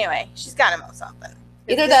 Anyway, she's got him on something.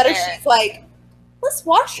 Either that or she's like, let's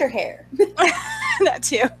wash your hair. That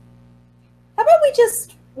too. How about we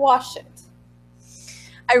just wash it?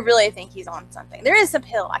 I really think he's on something. There is a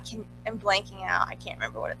pill. I'm blanking out. I can't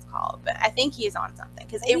remember what it's called, but I think he's on something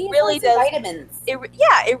because it really does. Vitamins. It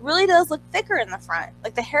really does look thicker in the front.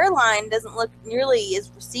 Like the hairline doesn't look nearly as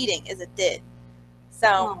receding as it did.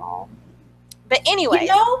 So, but anyway,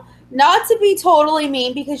 not to be totally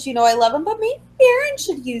mean because I love him, but maybe Baron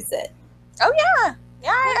should use it. Oh yeah,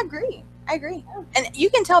 I agree. Yeah. And you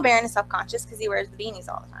can tell Baron is self-conscious because he wears the beanies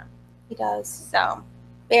all the time. He does. So,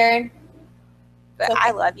 Baron. But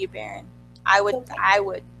I love you, Baron. I would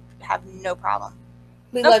have no problem.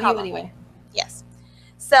 We love you anyway. Yes.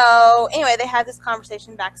 So anyway, they had this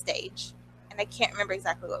conversation backstage, and I can't remember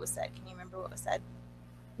exactly what was said. Can you remember what was said?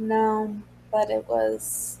 No, but it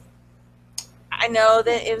was. I know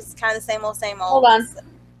that it was kind of the same old. Hold on.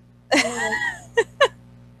 It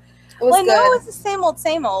was I know good. it's the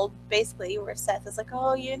same old, basically, where Seth is like,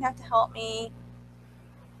 oh, you didn't have to help me.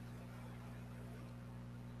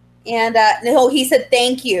 And he said,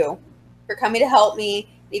 thank you for coming to help me.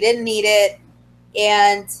 He didn't need it.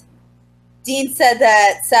 And Dean said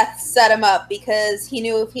that Seth set him up because he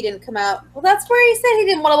knew if he didn't come out. Well, that's where he said he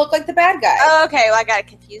didn't want to look like the bad guy. Oh, okay. Well, I got it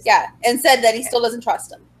confused. Yeah, and said that he still doesn't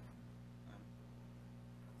trust him.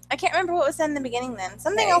 I can't remember what was said in the beginning then.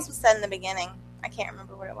 Something else was said in the beginning. I can't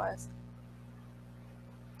remember what it was.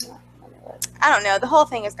 I don't know. The whole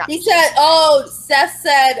thing has got. He said, Seth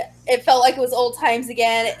said it felt like it was old times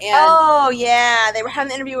again. And oh, yeah. They were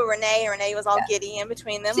having an interview with Renee, and Renee was all giddy in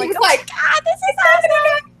between them. She was oh my God, this is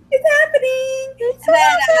awesome. It's happening. And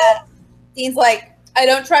then Dean's like, I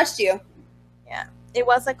don't trust you. Yeah. It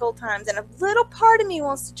was like old times, and a little part of me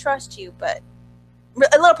wants to trust you, but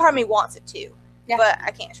a little part of me wants it too. Yeah. But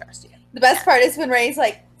I can't trust you. The best part is when Renee's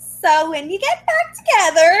like, so when you get back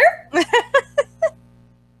together.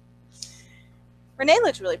 Renee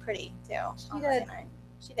looked really pretty too. She did.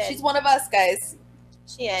 She did. She's one of us, guys.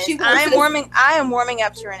 She is. I am warming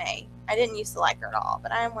up to Renee. I didn't used to like her at all,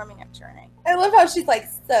 but I am warming up to Renee. I love how she's like,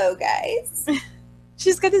 so guys.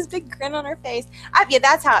 She's got this big grin on her face. Yeah,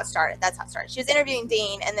 that's how it started. She was interviewing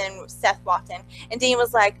Dean, and then Seth walked in, and Dean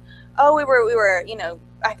was like, "Oh, we were,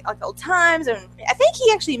 like old times." And I think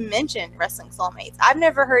he actually mentioned wrestling soulmates. I've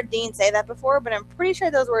never heard Dean say that before, but I'm pretty sure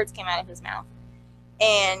those words came out of his mouth.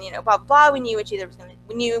 And blah blah blah. We knew what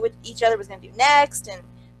each other was gonna do next, and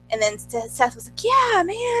then Seth was like, "Yeah,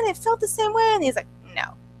 man, it felt the same way." And he's like,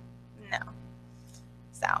 "No."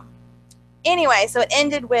 So, anyway, so it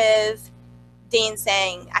ended with Dean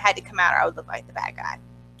saying, "I had to come out or I would look like the bad guy.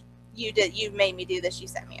 You made me do this. You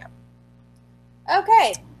set me up."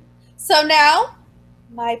 Okay. So now,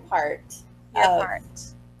 my part. Your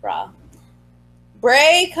part. Raw.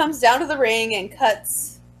 Bray comes down to the ring and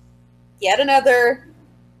cuts yet another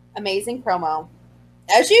amazing promo.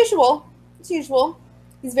 As usual.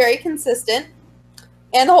 He's very consistent.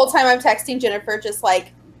 And the whole time I'm texting Jennifer just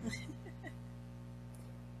like,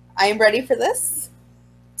 I am ready for this.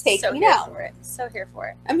 Take me now. So here for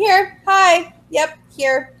it. I'm here. Hi. Yep,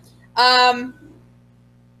 here. And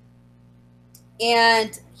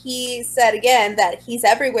he said again that he's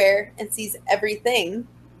everywhere and sees everything.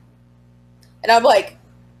 And I'm like,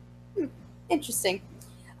 interesting.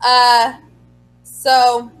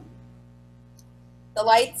 So the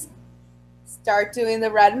lights start doing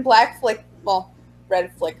the red and black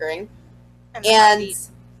red flickering. And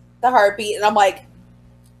the heartbeat. And I'm like,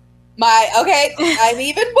 I'm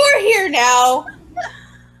even more here now.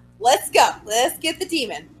 Let's go. Let's get the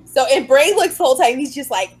demon. So, and Bray looks the whole time, he's just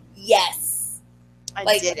like, yes.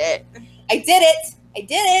 I did it.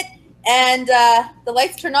 And the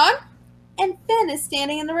lights turn on, and Finn is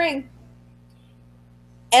standing in the ring.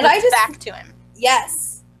 And I just back to him.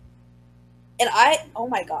 Yes. And oh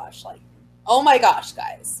my gosh,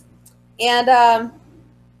 guys. And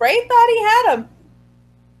Bray thought he had him.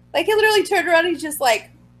 Like, he literally turned around and he's just like,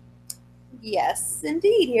 yes,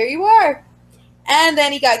 indeed, here you are. And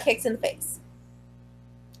then he got kicked in the face.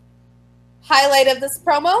 Highlight of this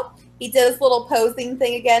promo, he did his little posing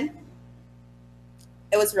thing again.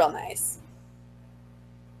 It was real nice.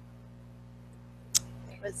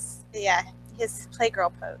 It was, yeah, his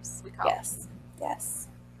playgirl pose, we call it. Yes.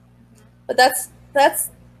 But that's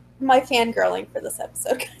my fangirling for this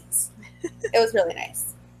episode, guys. It was really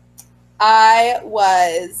nice. I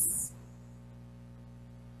was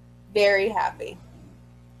very happy.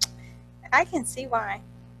 I can see why.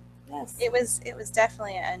 Yes. It was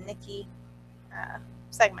definitely a Nikki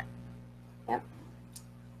segment. Yep.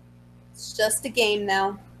 It's just a game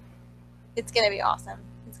now. It's gonna be awesome.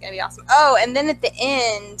 Oh, and then at the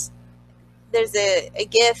end, there's a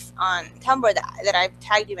GIF on Tumblr that I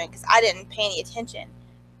tagged you in because I didn't pay any attention.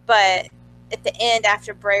 But at the end,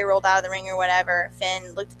 after Bray rolled out of the ring or whatever,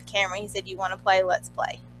 Finn looked at the camera. He said, "You want to play? Let's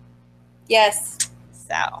play." Yes.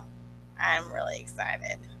 So, I'm really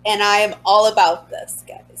excited. And I am all about this,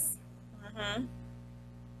 guys. Mm-hmm.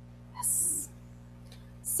 Yes.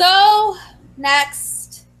 So,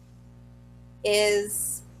 next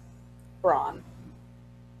is Braun.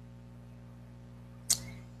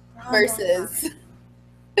 Versus...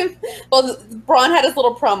 well, Braun had his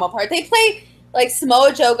little promo part. They play... Like,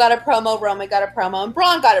 Samoa Joe got a promo, Roman got a promo, and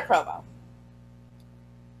Braun got a promo.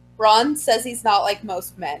 Braun says he's not like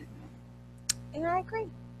most men. And I agree.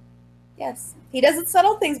 Yes. He doesn't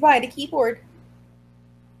settle things behind a keyboard.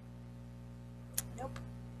 Nope.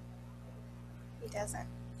 He doesn't.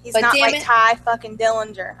 He's But not damn like it- Ty fucking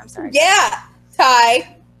Dillinger. I'm sorry. Yeah,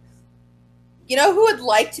 Ty. You know who would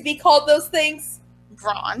like to be called those things?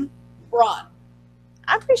 Braun. Braun.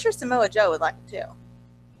 I'm pretty sure Samoa Joe would like it too.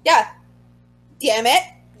 Yeah. Damn it.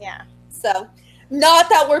 Yeah. So, not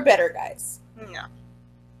that we're better, guys. No.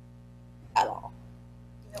 At all.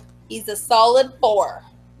 Nope. He's a solid 4.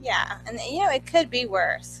 Yeah. And, it could be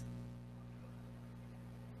worse.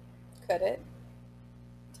 Could it?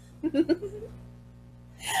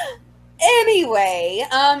 Anyway,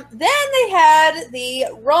 then they had the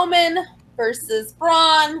Roman versus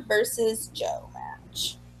Braun versus Joe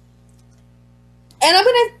match. And I'm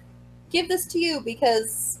going to give this to you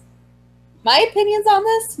because my opinions on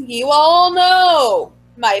this, you all know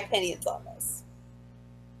my opinions on this.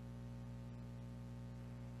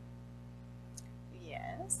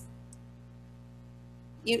 Yes.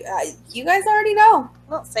 You guys already know.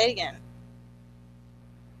 Well, say it again.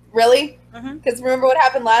 Really? Mm-hmm. Because remember what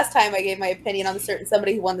happened last time I gave my opinion on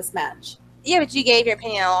somebody who won this match. Yeah, but you gave your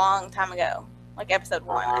opinion a long time ago. Like episode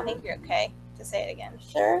 1. I think you're okay to say it again.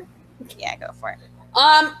 Sure. Yeah, go for it.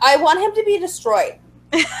 I want him to be destroyed.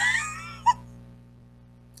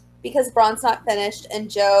 Because Braun's not finished and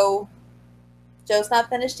Joe's not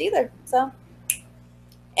finished either. So,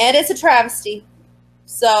 And it's a travesty.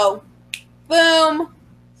 So, boom.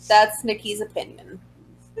 That's Nikki's opinion.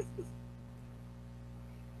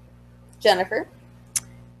 Jennifer?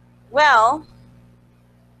 Well,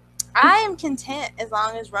 I am content as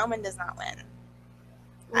long as Roman does not win.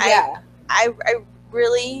 Yeah. I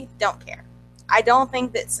really don't care. I don't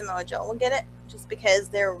think that Samoa Joe will get it just because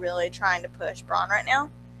they're really trying to push Braun right now.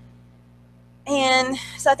 And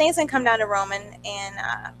so I think it's going to come down to Roman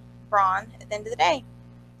and Braun at the end of the day.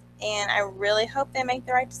 And I really hope they make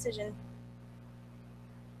the right decision.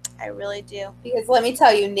 I really do. Because let me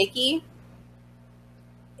tell you, Nikki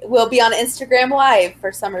will be on Instagram Live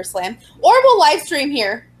for SummerSlam. Or we'll live stream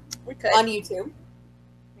here We could. on YouTube.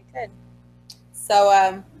 We could.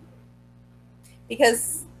 So,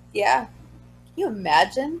 because, yeah. Can you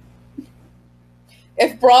imagine?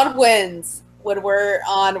 If Braun wins when we're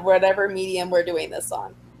on whatever medium we're doing this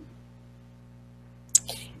on.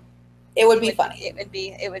 It would be funny. It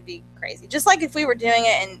would be crazy. Just like if we were doing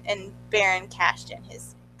it and Baron cashed in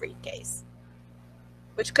his briefcase.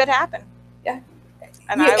 Which could happen. Yeah.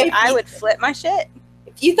 And Yeah, I would flip my shit.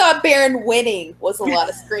 If you thought Baron winning was a lot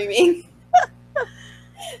of screaming,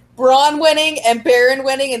 Braun winning and Baron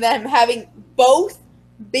winning and then having both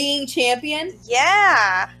being champion,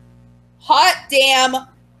 Yeah. hot damn,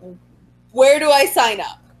 where do I sign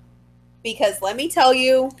up? Because let me tell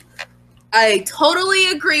you, I totally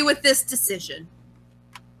agree with this decision.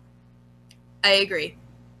 I agree.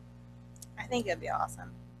 I think it'd be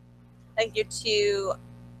awesome. Like your two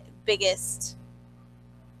biggest,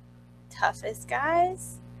 toughest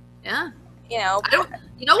guys. Yeah. You know,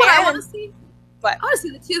 You know what I Baron- want to see? What? I want to see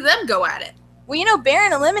the two of them go at it. well, you know,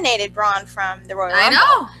 Baron eliminated Braun from the Royal I Rumble.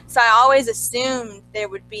 know. So I always assumed there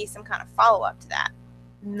would be some kind of follow up to that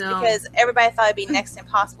No. because everybody thought it'd be next to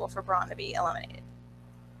impossible for Braun to be eliminated.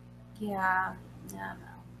 Yeah.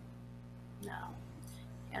 No.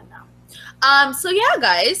 Yeah, no. So yeah,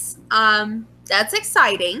 guys. That's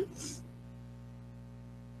exciting.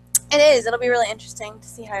 It is. It'll be really interesting to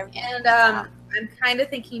see how everything And plays out. I'm kind of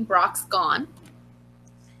thinking Brock's gone.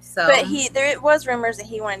 So But there was rumors that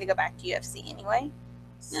he wanted to go back to UFC anyway.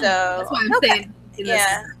 So that's why I'm he'll saying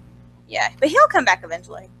yeah. Yeah, but he'll come back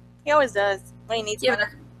eventually. He always does when he needs give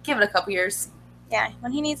money. it a couple years. Yeah,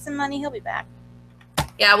 when he needs some money, he'll be back.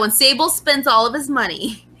 Yeah, when Sable spends all of his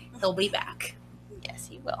money, he'll be back. Yes,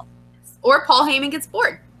 he will. Or Paul Heyman gets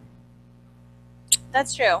bored.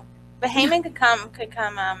 That's true. But Heyman could come.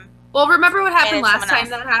 Well, remember what happened Manage last someone time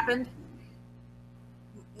that happened?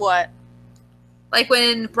 What? Like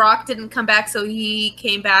when Brock didn't come back, so he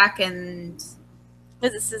came back and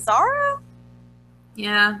Was it Cesaro?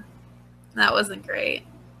 yeah, that wasn't great.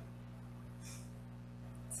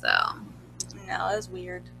 So No, it was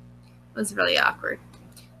weird. it was really awkward.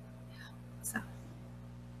 So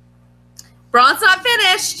Braun's not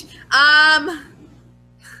finished.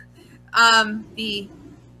 The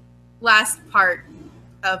last part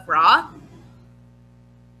of Raw.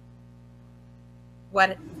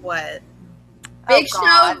 What? Big Oh,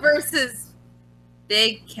 God. Show versus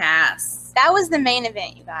Big Cass. That was the main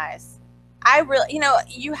event, you guys.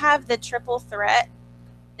 You have the triple threat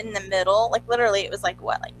in the middle. Like literally, it was like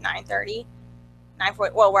what, like 9:30,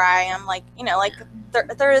 9:40. Well, where I am, like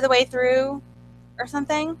a third of the way through, or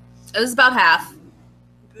something. It was about half.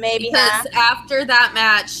 Maybe Because half. after that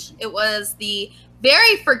match, it was the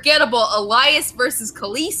very forgettable Elias versus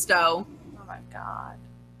Kalisto. Oh my God.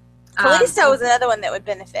 Um, Kalisto was another one that would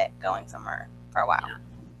benefit going somewhere for a while.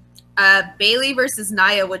 Bailey versus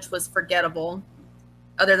Nia, which was forgettable,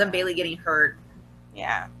 other than Bailey getting hurt.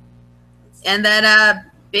 Yeah. And then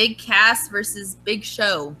Big Cass versus Big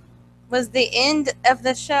Show. Was the end of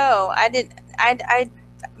the show.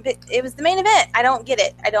 It was the main event. I don't get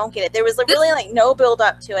it. There was really no build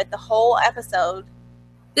up to it the whole episode.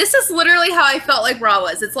 This is literally how I felt like Raw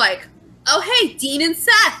was. It's like, oh hey, Dean and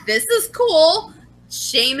Seth, this is cool.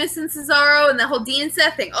 Sheamus and Cesaro and the whole Dean and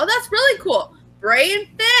Seth thing. Oh, that's really cool. Bray and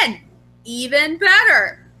Finn, even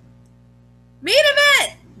better. Main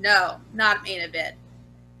event. No, not main event.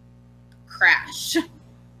 Crash.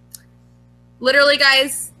 Literally,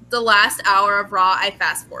 guys, the last hour of Raw, I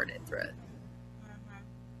fast forwarded through it.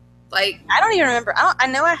 Like, I don't even remember. I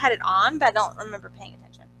know I had it on, but I don't remember paying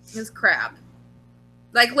attention. it was crap.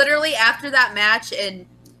 Like, literally, after that match and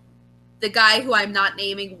the guy who I'm not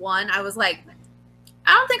naming won, I was like,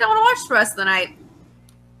 I don't think I want to watch the rest of the night.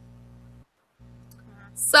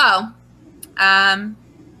 So,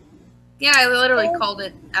 yeah, I literally called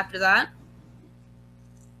it after that.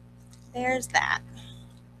 There's that.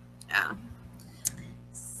 Yeah.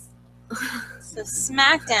 So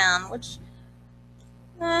SmackDown, which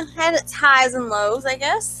had its highs and lows, I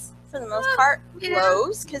guess. for the most part. yeah.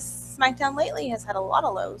 Lows, because SmackDown lately has had a lot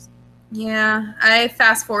of lows. Yeah, I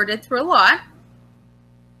fast-forwarded through a lot.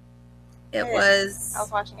 It I was...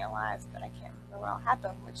 was watching it live, but I can't remember what all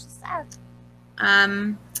happened, which is sad.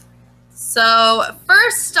 So,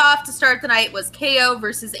 first off to start the night was KO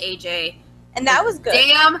versus AJ. And that was good.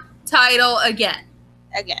 Damn title again.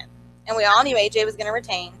 Again. And we all knew AJ was going to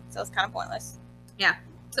retain, so it's kind of pointless.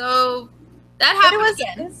 So, that But happened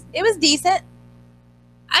again. it was decent.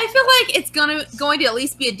 I feel like it's going to at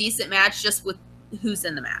least be a decent match just with who's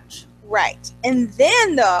in the match. Right. And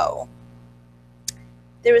then, though,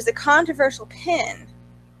 there was a controversial pin.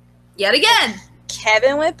 Yet again.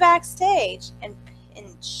 Kevin went backstage and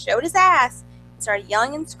showed his ass and started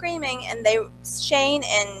yelling and screaming, and Shane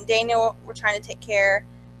and Daniel were trying to take care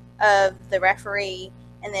of the referee,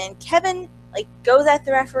 and then Kevin goes at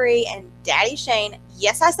the referee, and Daddy Shane,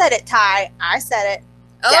 yes, I said it, Ty, I said it,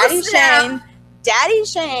 Daddy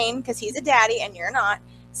Shane, because he's a daddy and you're not,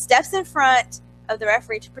 steps in front of the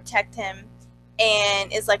referee to protect him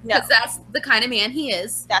and is like, no. Because that's the kind of man he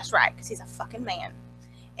is. That's right, because he's a fucking man.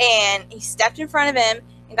 And he stepped in front of him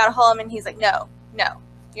and got a hold of him, and he's like, no,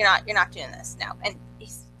 you're not doing this, no. And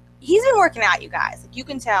he's been working out, you guys. You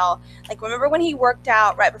can tell. Remember when he worked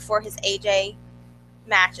out right before his AJ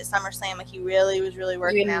match at SummerSlam? He really was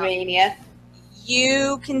working out. Mania.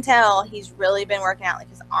 You can tell he's really been working out.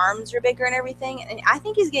 His arms are bigger and everything. And I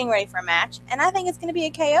think he's getting ready for a match. And I think it's going to be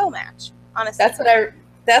a KO match, honestly.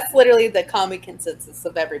 That's literally the common consensus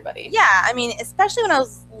of everybody. Yeah, I mean, especially when I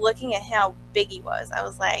was looking at how big he was, I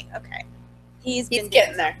was like, okay, he's been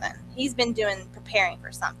getting doing something. He's been preparing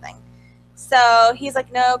for something. So he's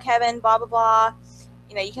like, no, Kevin, blah, blah, blah.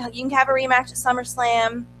 You can have a rematch at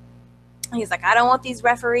SummerSlam. And he's like, I don't want these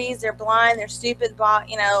referees. They're blind. They're stupid.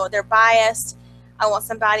 They're biased. I want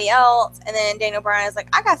somebody else. And then Daniel Bryan is like,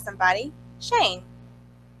 I got somebody. Shane.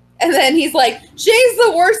 And then he's like, Shane's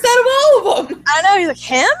the worst out of all of them. I know. He's like,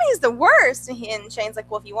 him? He's the worst. And Shane's like,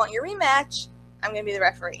 well, if you want your rematch, I'm going to be the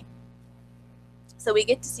referee. So we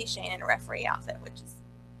get to see Shane in a referee outfit, which is,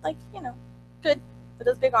 good. With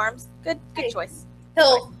those big arms. Good choice.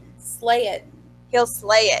 He'll slay it. He'll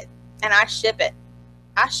slay it. And I ship it.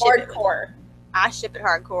 I ship Hardcore. I ship it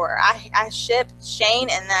hardcore. I ship Shane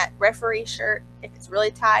in that referee shirt. If it's really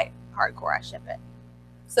tight, hardcore, I ship it.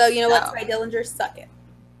 So, you know what, Ty Dillinger? Suck it.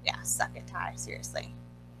 Yeah, suck it, Ty. Seriously.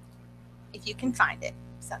 If you can find it,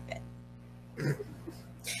 suck it.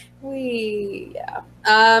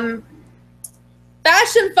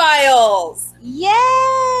 Fashion Files.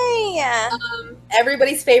 Yay!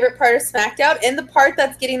 Everybody's favorite part of SmackDown and the part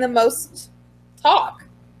that's getting the most talk.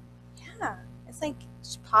 Yeah. It's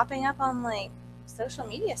just popping up on social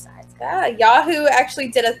media sites. Yeah, Yahoo actually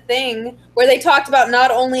did a thing where they talked about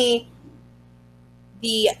not only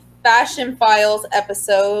the Fashion Files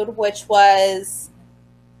episode, which was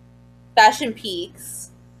Fashion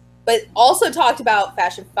Peaks, but also talked about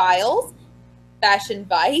Fashion Files, Fashion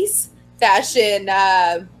Vice, Fashion,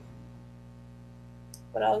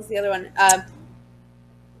 what else was the other one?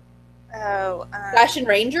 Fashion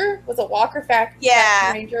Ranger? Was it Walker Fashion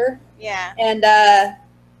Ranger? Yeah. And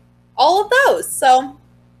all of those. So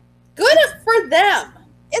good for them.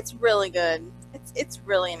 It's really good. It's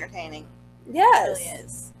really entertaining. Yes. It really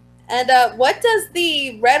is. And what does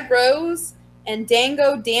the Red Rose and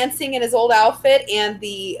Dango dancing in his old outfit and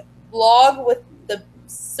the vlog with the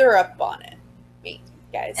syrup on it mean,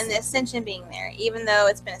 guys? And the Ascension being there, even though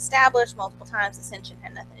it's been established multiple times, Ascension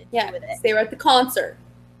had nothing to do with it. They were at the concert.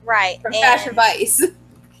 Right. From Fashion Vice.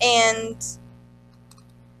 And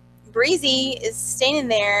Breezy is standing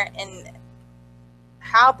there, and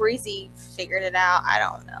how Breezy figured it out, I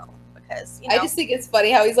don't know. Because, I just think it's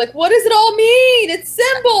funny how he's like, what does it all mean? It's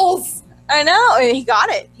symbols. I know. And he got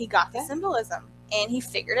it. He got the symbolism. And he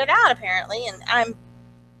figured it out, apparently. And I'm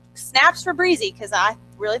snaps for Breezy, because I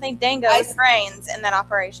really think Dango is brains in that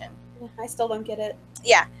operation. I still don't get it.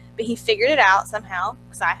 Yeah. But he figured it out somehow,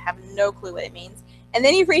 because I have no clue what it means. And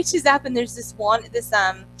then he reaches up, and there's this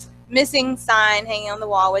missing sign hanging on the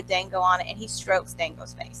wall with Dango on it, and he strokes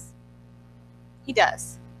Dango's face. He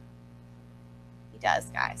does. He does,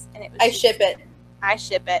 guys. And it was I ship it. I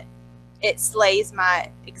ship it. It slays my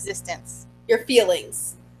existence. Your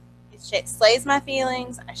feelings. It slays my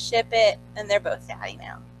feelings. I ship it, and they're both daddy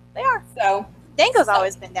now. They are. So Dango's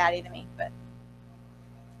always been daddy to me, but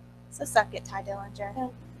so suck it, Ty Dillinger. Yeah.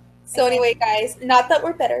 So anyway, guys, not that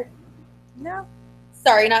we're bitter. No.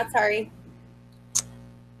 Sorry, not sorry.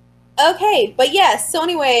 Okay, but yes, so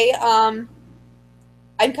anyway, I'm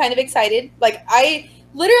kind of excited. I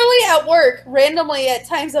literally at work, randomly at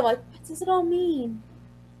times, I'm like, what does it all mean?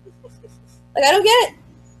 I don't get it.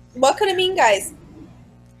 What could it mean, guys?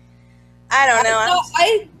 I don't know.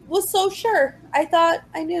 I was so sure. I thought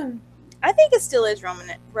I knew. I think it still is Rowan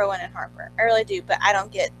and Harper. I really do, but I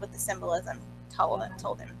don't get what the symbolism told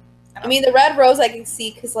him. I mean, the red rose I can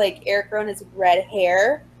see because, like, Eric Rowan has red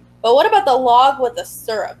hair. But what about the log with the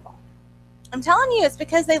syrup on? I'm telling you, it's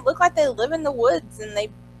because they look like they live in the woods and they,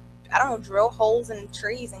 I don't know, drill holes in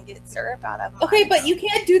trees and get syrup out of them. Okay, but you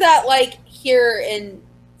can't do that, like, here in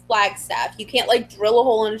Flagstaff. You can't, like, drill a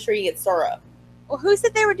hole in a tree and get syrup. Well, who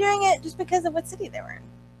said they were doing it just because of what city they were in?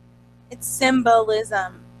 It's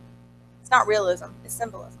symbolism. It's not realism. It's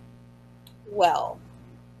symbolism. Well,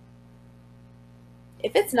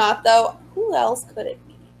 if it's not, though, who else could it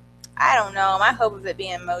be? I don't know. My hope of it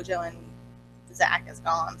being Mojo and Zach is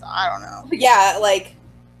gone, so I don't know. Yeah, like,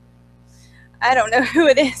 I don't know who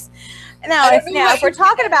it is. Now, if we're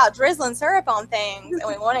talking about drizzling syrup on things and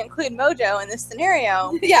we want to include Mojo in this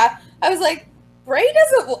scenario, yeah, I was like, Bray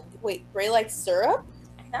doesn't. Wait, Bray likes syrup?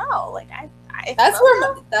 no, like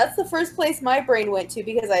That's the first place my brain went to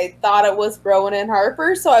because I thought it was Rowan and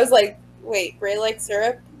Harper. So I was like, wait, Bray likes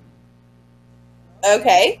syrup?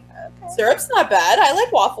 Okay. Syrup's not bad. I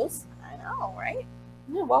like waffles. I know, right?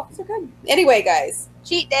 Yeah, waffles are good. Anyway, guys.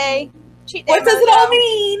 Cheat day. Cheat day. What does it Mojo. all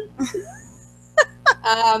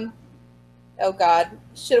mean? Oh God.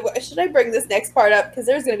 Should I bring this next part up? Because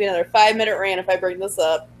there's going to be another 5-minute rant if I bring this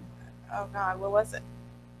up. Oh God, what was it?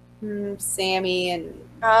 Sammy and...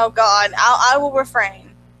 Oh God, I will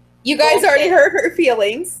refrain. You guys Bullshit. already hurt her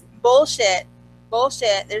feelings. Bullshit.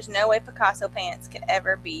 There's no way Picasso Pants could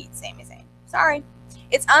ever beat Sami Zayn. Sorry.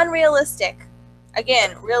 It's unrealistic.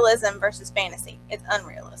 Again, realism versus fantasy. It's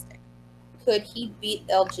unrealistic. Could he beat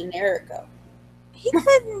El Generico? He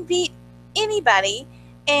couldn't beat anybody,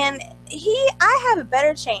 and I have a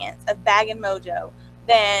better chance of bagging Mojo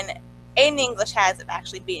than Aiden English has of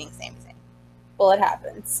actually beating Sami Zayn. Well, it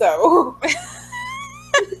happened, so...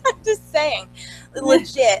 I'm just saying.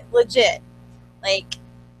 Legit. Like,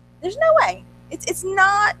 there's no way. It's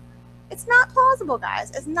not plausible,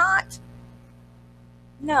 guys. It's not.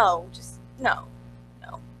 No, just no.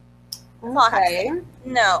 Okay.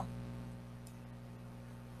 No.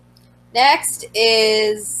 Next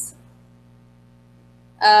is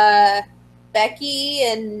Becky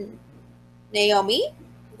and Naomi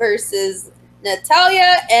versus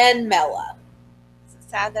Natalia and Mella.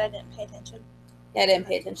 It's sad that I didn't pay attention. I didn't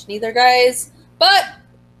pay attention either, guys. But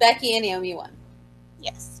Becky and Naomi won.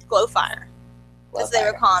 Yes, Glowfire. As they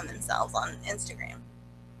were calling themselves on Instagram.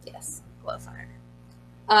 Yes. Glowfire.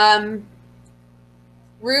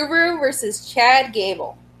 Ruru versus Chad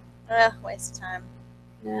Gable. Waste of time.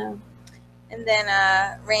 No. And then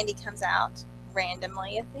Randy comes out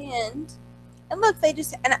randomly at the end. And look, they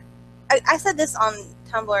just... And I said this on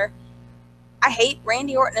Tumblr. I hate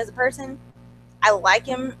Randy Orton as a person. I like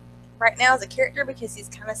him right now as a character because he's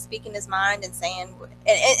kind of speaking his mind and saying...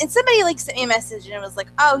 And somebody like sent me a message and it was like,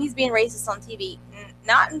 oh, he's being racist on TV.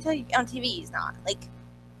 Not until on TV he's not. Like,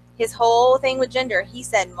 his whole thing with gender, he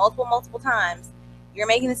said multiple times, you're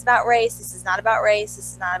making this about race. This is not about race.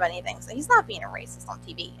 This is not about anything. So he's not being a racist on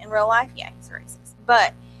TV. In real life, yeah, he's a racist.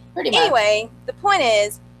 But anyway, the point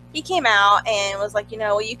is, he came out and was like,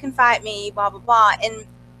 well, you can fight me, blah, blah, blah. And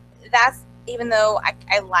that's, even though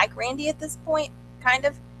I like Randy at this point, kind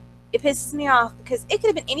of, it pisses me off because it could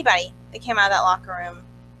have been anybody that came out of that locker room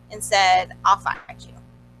and said, I'll fight you.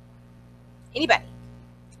 Anybody.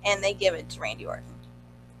 And they give it to Randy Orton.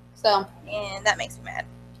 So. And that makes me mad.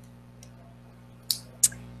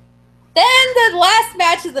 Then the last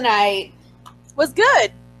match of the night was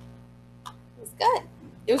good.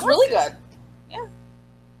 It was really good. Yeah.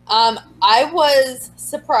 I was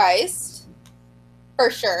surprised,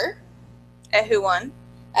 for sure. At who won?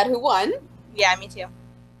 Yeah, me too.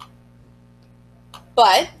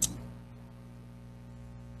 But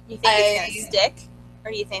you think it's going to stick?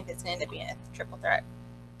 Or do you think it's going to end up being a triple threat?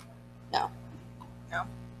 No.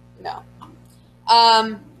 No?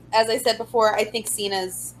 As I said before, I think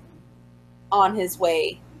Cena's on his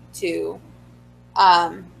way to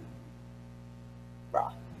Raw.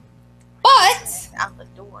 But out the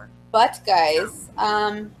door. But guys,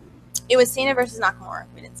 it was Cena versus Nakamura.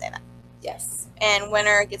 We didn't say that. Yes. And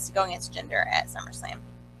winner gets to go against Jinder at SummerSlam.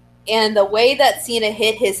 And the way that Cena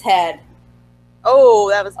hit his head. Oh,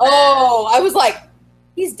 that was bad. Oh, I was like,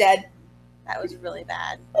 he's dead. That was really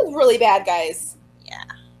bad. That was really bad, guys. Yeah.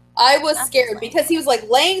 I was scared because he was like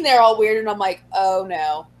laying there all weird and I'm like, oh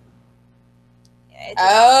no. Yeah,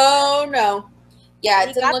 oh no. Yeah,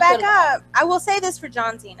 he got back up. I will say this for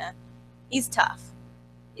John Cena. He's tough.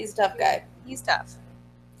 He's a tough guy. He's tough.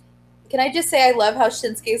 Can I just say I love how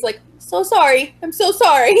Shinsuke's like, so sorry. I'm so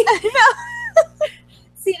sorry. I know.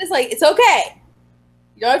 Cena's like, it's okay.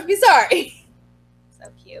 You don't have to be sorry. So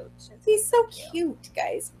cute. He's so cute,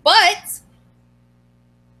 guys. But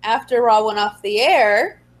after Raw went off the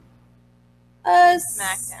air,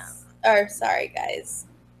 SmackDown. Sorry, guys.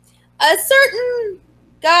 A certain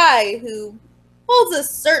guy who holds a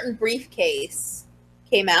certain briefcase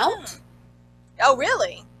came out Oh,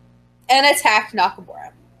 really? and attacked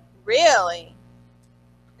Nakamura. Really?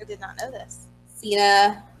 I did not know this.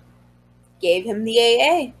 Cena gave him the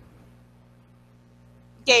AA.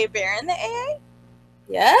 Gave Baron the AA?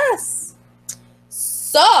 Yes.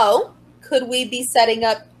 So, could we be setting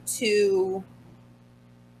up to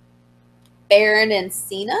Baron and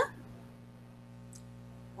Cena?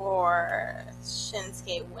 Or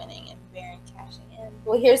Shinsuke winning and Baron cashing in?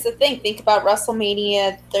 Well, here's the thing. Think about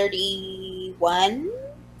WrestleMania 31.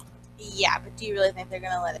 Yeah, but do you really think they're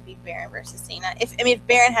going to let it be Baron versus Cena? If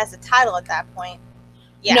Baron has the title at that point,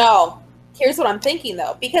 yeah. No. Here's what I'm thinking,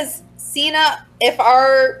 though. Because Cena, if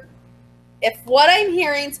what I'm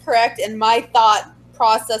hearing is correct and my thought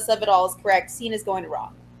process of it all is correct, Cena's going to Raw.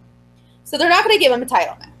 So they're not going to give him a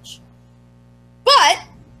title match. But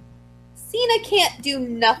Cena can't do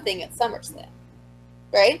nothing at SummerSlam.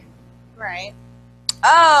 Right? Right.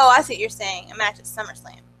 Oh, I see what you're saying. A match at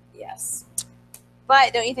SummerSlam. Yes.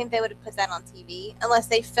 But don't you think they would have put that on TV? Unless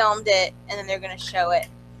they filmed it and then they're going to show it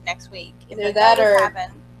next week. Either that would or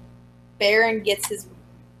happen. Baron gets his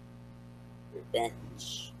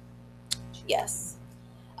revenge. Yes.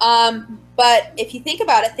 But if you think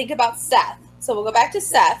about it, think about Seth. So we'll go back to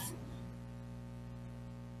Seth.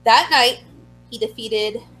 That night, he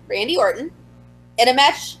defeated Randy Orton in a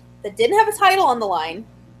match that didn't have a title on the line,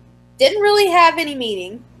 didn't really have any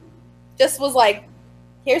meaning, just was like,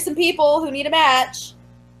 here's some people who need a match.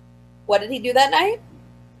 What did he do that night?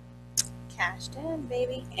 Cashed in,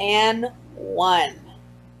 baby. And won.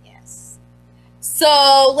 Yes.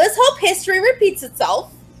 So let's hope history repeats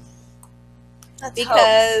itself. Let's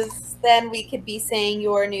Because then we could be saying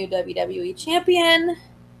your new WWE champion,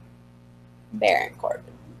 Baron Corbin.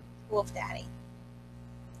 Wolf Daddy.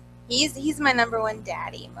 He's my number one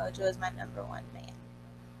daddy. Mojo is my number one man.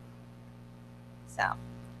 So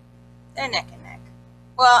they're neck and neck.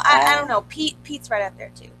 Well, I don't know. Pete's right up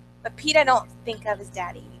there too. But Pete I don't think of as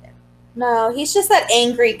daddy either. No, he's just that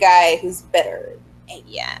angry guy who's bitter.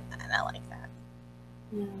 Yeah, and I like that.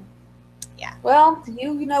 Yeah. Well,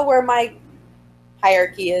 you know where my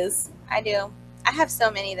hierarchy is. I do. I have so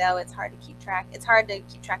many though, it's hard to keep track. It's hard to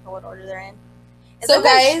keep track of what order they're in. And So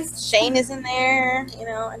sometimes guys, Shane is in there, you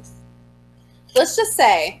know. let's just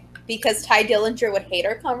say, because Ty Dillinger would hate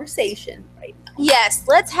our conversation right now. Yes,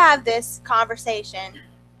 let's have this conversation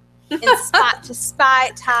to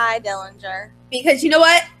spy Ty Dillinger. Because you know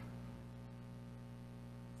what?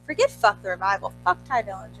 Forget fuck the revival. Fuck Ty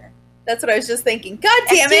Dillinger. That's what I was just thinking. God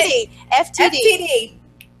damn it. FTD. FTD.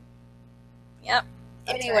 Yep.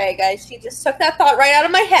 that's Anyway, right. guys, she just took that thought right out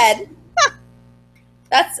of my head.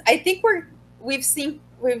 I think we've synced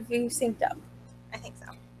up. I think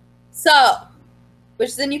so. So,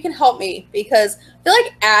 which then you can help me because I feel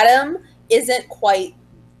like Adam isn't quite,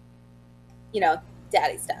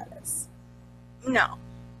 daddy status. No.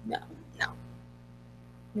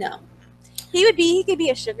 No, He could be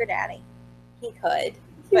a sugar daddy, he could.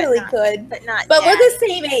 He But really not- could. but not But we're daddy. the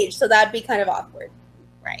same age, so that'd be kind of awkward.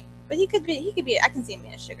 Right. But he could be I can see him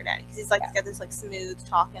being a sugar daddy because he's got this smooth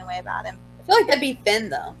talking way about him. I feel like that'd be Finn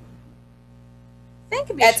though. Finn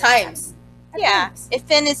could be a At sugar daddy. times. At Yeah. times. If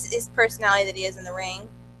Finn is his personality that he is in the ring,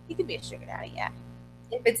 he could be a sugar daddy, yeah.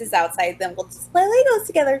 If it's his outside, then we'll just play Legos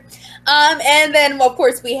together. And then of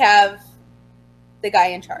course we have the guy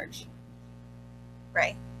in charge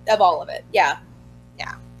Right. of all of it. Yeah.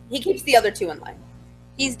 Yeah. He keeps the other two in line.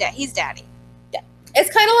 He's daddy. It's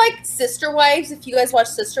kind of like Sister Wives. If you guys watch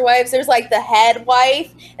Sister Wives, there's like the head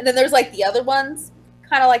wife, and then there's like the other ones.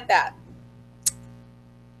 Kind of like that.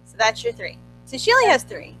 So that's your 3. So she only has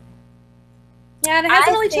 3. Yeah, and it hasn't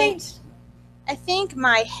I really think- changed. I think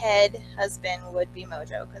my head husband would be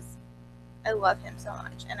Mojo because I love him so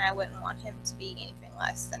much, and I wouldn't want him to be anything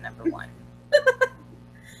less than number 1.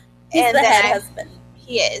 He's And the then head I- husband.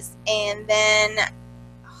 He is. And then,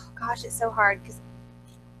 oh gosh, it's so hard because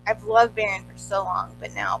I've loved Baron for so long,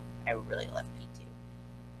 but now I really love Pete too.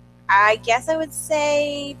 I guess I would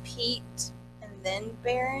say Pete and then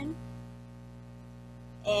Baron.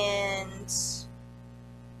 And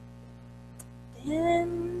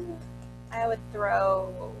then I would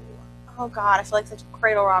throw, oh god, I feel like such a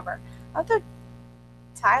cradle robber. I would throw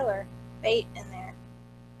Tyler Bate in there.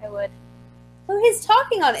 I would. So he's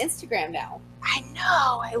talking on Instagram now. I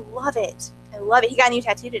know. I love it. I love it. He got a new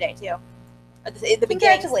tattoo today too. The beginnings.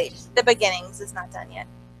 Congratulations. The beginnings is not done yet.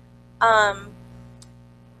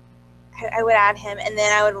 I would add him, and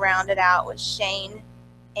then I would round it out with Shane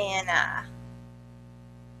and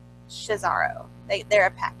Cesaro. They're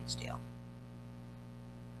a package deal.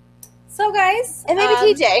 So, guys, And maybe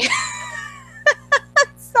TJ.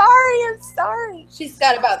 I'm sorry. She's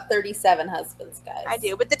got about 37 husbands, guys. I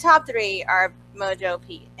do, but the top 3 are Mojo,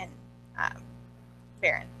 Pete, and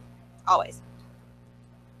Baron. Always.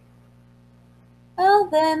 Well,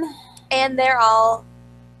 then. And they're all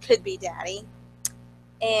could be daddy.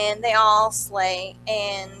 And they all slay.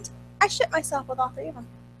 And I ship myself with all 3 of them.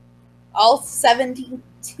 All 72.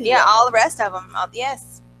 Yeah, all the rest of them.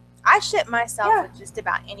 Yes. I ship myself with just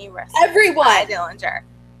about any wrestler. Everyone. Ty Dillinger.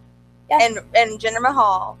 Yeah. And Jinder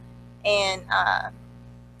Mahal. And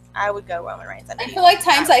I would go Roman Reigns. I feel like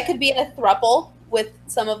times I could be in a throuple with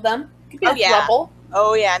some of them. Could be a throuple.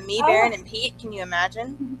 Oh, yeah. Me, Baron, and Pete. Can you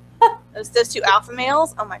imagine? those 2 alpha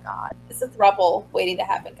males? Oh, my God. It's a throuple waiting to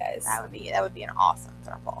happen, guys. That would be an awesome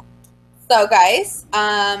throuple. So, guys,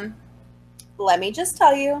 let me just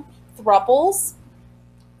tell you, thruples,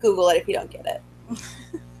 Google it if you don't get it.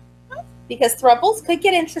 Because thruples could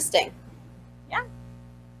get interesting. Yeah.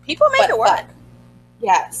 People make it work. Fun.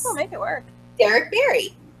 Yes. People make it work. Derek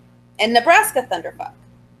Barry and Nebraska Thunderfuck.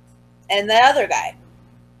 And the other guy.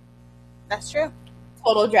 That's true.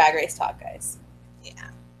 Total Drag Race talk, guys. Yeah.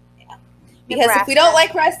 Because if we don't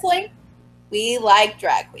like wrestling, we like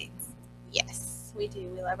drag queens. Yes, we do.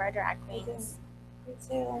 We love our drag queens. We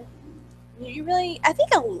do. You really, I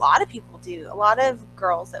think a lot of people do. A lot of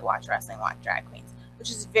girls that watch wrestling watch drag queens, which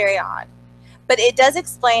is very odd. But it does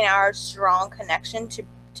explain our strong connection to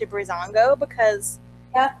Breezango because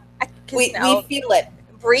We feel it.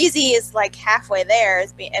 Breezy is like halfway there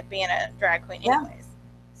as being a drag queen anyways.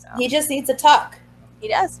 So He just needs a tuck. he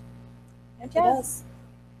does. He does.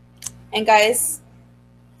 And guys,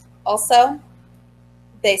 also,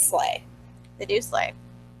 they slay. They do slay.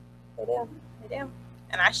 They do. They do.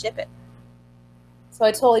 And I ship it. So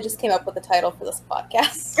I totally just came up with the title for this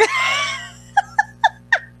podcast.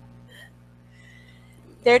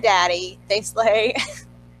 Their daddy, they slay.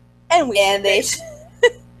 And we And they ship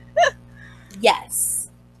Yes.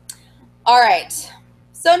 All right.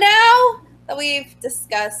 So now that we've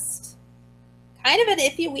discussed kind of an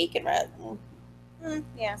iffy week in Red,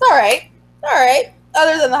 yeah. it's all right. All right.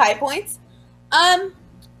 Other than the high points. Now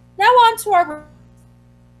on to our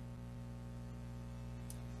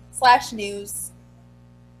 /news.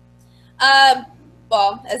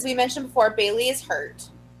 Well, as we mentioned before, Bailey is hurt.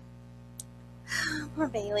 Poor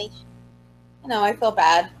Bailey. I know, I feel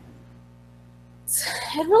bad.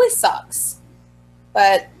 It really sucks.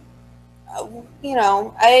 But, we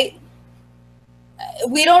don't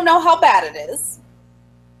know how bad it is.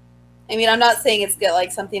 I mean, I'm not saying it's good,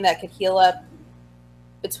 like something that could heal up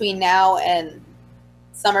between now and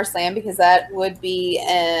SummerSlam, because that would be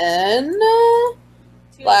in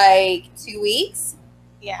 2 weeks.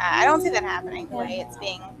 Yeah, I don't see that happening the way it's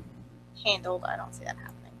being handled. I don't see that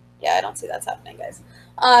happening. Yeah, I don't see that's happening, guys.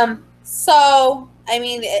 So, I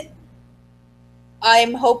mean,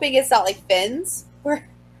 I'm hoping it's not like Finn's, where,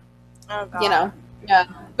 Oh, God. yeah.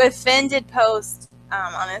 But Finn did post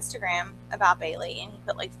on Instagram about Bailey, and he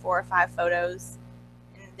put like 4 or 5 photos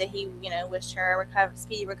and that he, wished her a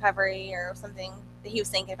speedy recovery or something, that he was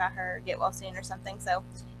thinking about her, get well soon or something. So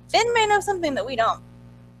Finn may know something that we don't.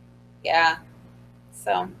 Yeah.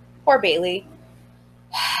 So, poor Bailey.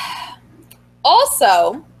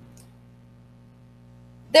 Also,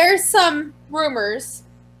 there's some rumors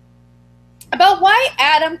about why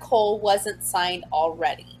Adam Cole wasn't signed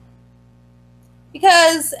already.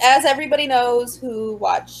 Because, as everybody knows who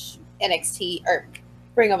watch NXT, or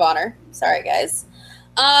Ring of Honor, sorry guys,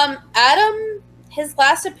 Adam, his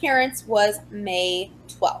last appearance was May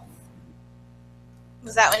 12th.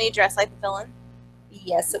 Was that when he dressed like the villain?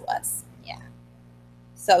 Yes, it was. Yeah.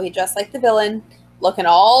 So he dressed like the villain, looking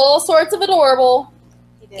all sorts of adorable.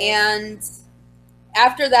 He did. And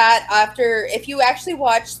after that, if you actually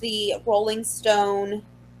watch the Rolling Stone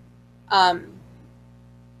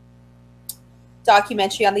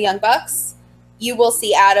documentary on the Young Bucks, you will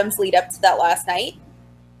see Adam's lead up to that last night,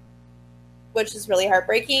 which is really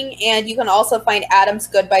heartbreaking. And you can also find Adam's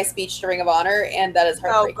goodbye speech to Ring of Honor, and that is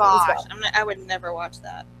heartbreaking. Oh, gosh. as well. I would never watch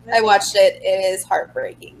that. I watched it. It is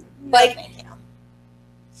heartbreaking. No, Like, thank you.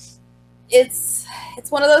 it's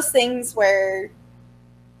one of those things where,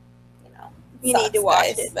 You sucks, need to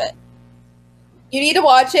watch guys. it, but You need to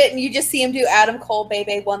watch it, and you just see him do Adam Cole,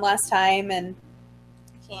 baby, one last time, and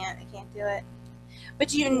I can't do it.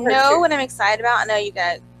 But you For know sure. what I'm excited about? I know you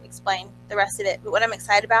gotta explain the rest of it, but what I'm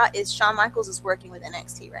excited about is Shawn Michaels is working with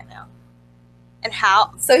NXT right now. And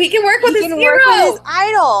how so he can work with he his can hero. work with his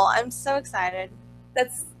idol. I'm so excited.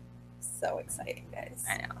 That's so exciting, guys.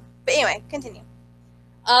 I know. But anyway, continue.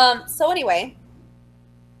 So anyway,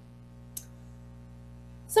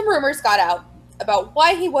 some rumors got out about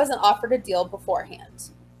why he wasn't offered a deal beforehand.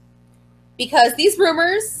 Because these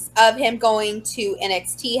rumors of him going to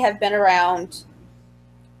NXT have been around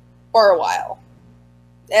for a while.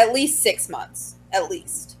 At least 6 months, at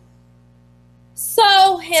least.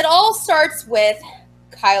 So it all starts with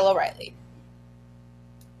Kyle O'Reilly.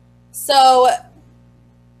 So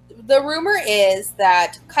the rumor is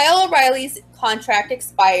that Kyle O'Reilly's contract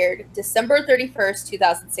expired December 31st,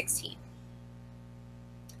 2016.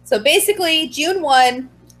 So basically, June 1,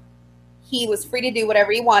 he was free to do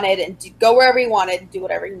whatever he wanted and go wherever he wanted and do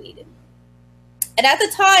whatever he needed. And at the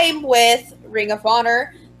time with Ring of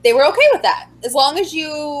Honor, they were okay with that. As long as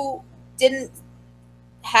you didn't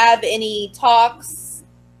have any talks,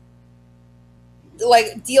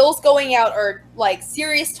 like deals going out or like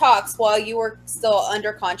serious talks while you were still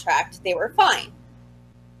under contract, they were fine.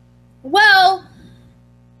 Well,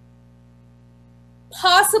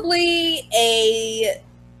 possibly a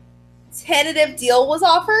tentative deal was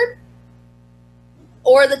offered,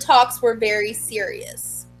 or the talks were very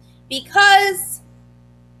serious, because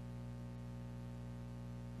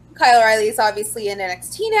Kyle O'Reilly is obviously in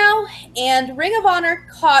NXT now, and Ring of Honor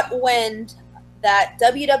caught wind that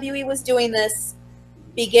WWE was doing this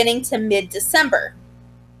beginning to mid-December,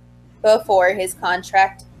 before his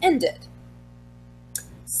contract ended.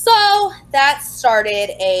 So that started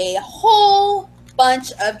a whole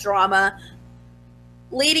bunch of drama,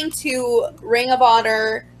 leading to Ring of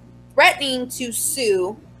Honor threatening to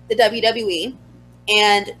sue the WWE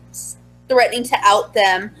and threatening to out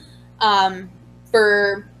them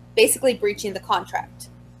for basically breaching the contract.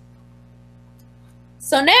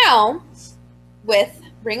 So now, with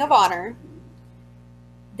Ring of Honor,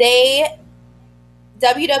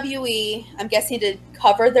 WWE, I'm guessing to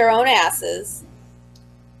cover their own asses,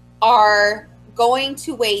 are going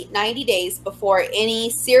to wait 90 days before any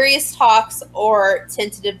serious talks or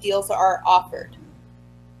tentative deals are offered.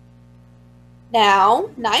 Now,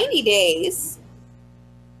 90 days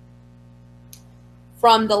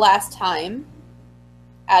from the last time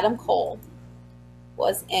Adam Cole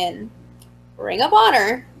was in Ring of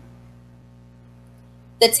Honor,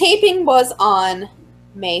 the taping was on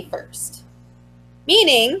May 1st.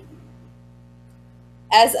 Meaning,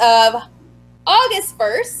 as of August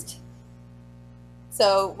 1st,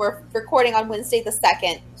 so we're recording on Wednesday the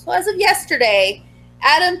 2nd, so as of yesterday,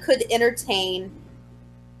 Adam could entertain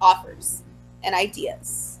offers and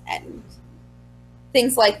ideas and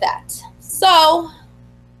things like that. So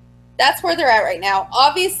that's where they're at right now.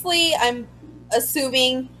 Obviously, I'm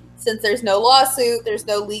assuming since there's no lawsuit, there's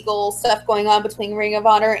no legal stuff going on between Ring of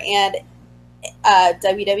Honor and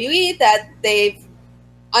WWE, that they've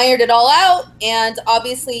ironed it all out. And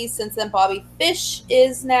obviously, since then, Bobby Fish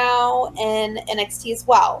is now in NXT as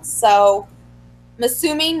well. So I'm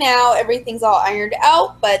assuming now everything's all ironed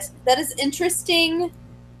out, but that is interesting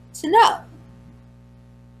to know.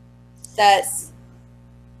 That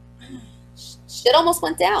shit almost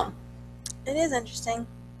went down. It is interesting.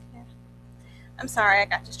 Yeah. I'm sorry, I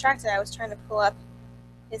got distracted. I was trying to pull up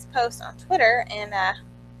his post on Twitter, and then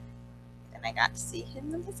I got to see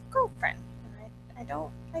him and his girlfriend. And I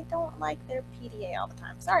don't like their PDA all the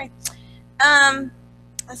time. Sorry.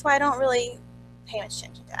 That's why I don't really pay much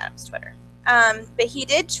attention to Adam's Twitter. But he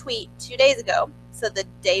did tweet 2 days ago, so the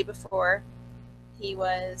day before he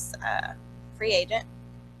was a free agent,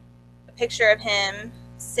 a picture of him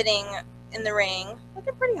sitting in the ring,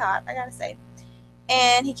 looking pretty hot, I gotta say.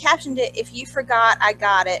 And he captioned it, "If you forgot I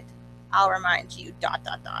got it, I'll remind you, ...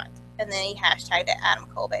 And then he hashtagged it Adam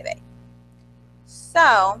Cole Baby.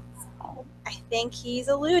 So, I think he's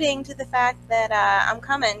alluding to the fact that I'm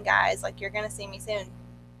coming, guys. Like, you're gonna see me soon.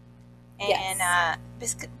 And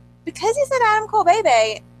Yes. Because he said Adam Cole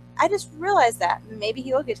Baby, I just realized that maybe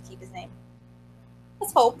he will get to keep his name.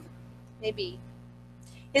 Let's hope. Maybe.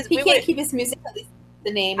 He can't keep his music, at least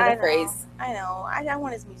the name and the phrase. I know. I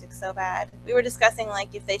want his music so bad. We were discussing,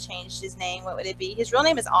 like, if they changed his name, what would it be? His real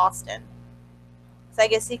name is Austin. So I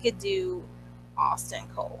guess he could do Austin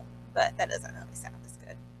Cole, but that doesn't really sound as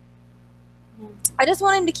good. I just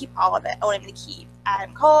want him to keep all of it. I want him to keep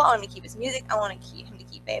Adam Cole. I want him to keep his music. I want him to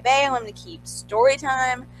keep Bebe. I want him to keep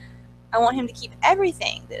Storytime. I want him to keep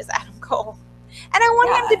everything that is Adam Cole. And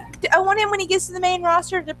I want him when he gets to the main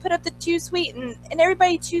roster to put up the too sweet and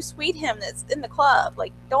everybody too sweet him that's in the club.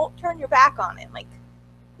 Like, don't turn your back on him. Like,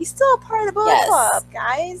 he's still a part of the Bullet Club,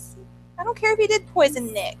 guys. I don't care if he did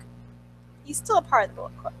poison Nick. He's still a part of the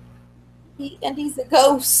Bullet Club. He's a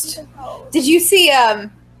ghost. Did you see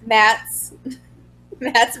Matt's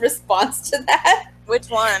response to that? Which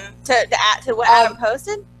one? To add to what Adam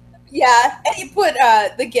posted? Yeah, and he put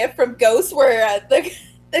the gift from Ghost where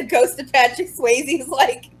the ghost of Patrick Swayze is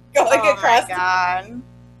like going Oh across. my god.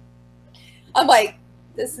 I'm like,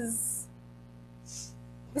 this is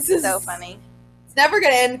So funny. It's never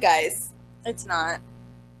gonna end, guys. It's not.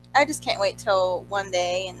 I just can't wait till one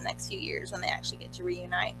day in the next few years when they actually get to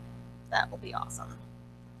reunite. That will be awesome.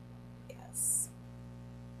 Yes.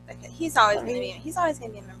 He's always gonna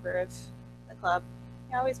be a member of the club.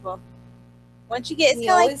 He always will. Once you get, it's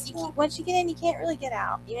kind of like once you get in, you can't really get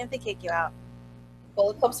out, even if they kick you out.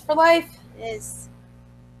 Bullet Clubs for life. It is.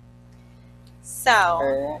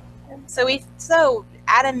 So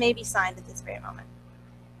Adam may be signed at this very moment,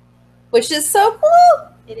 which is so cool.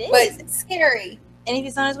 It is, but it's scary. And if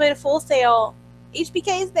he's on his way to Full Sail,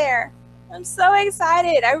 HBK is there. I'm so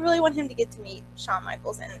excited. I really want him to get to meet Shawn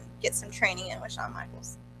Michaels and get some training in with Shawn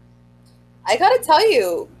Michaels. I gotta tell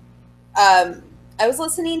you, I was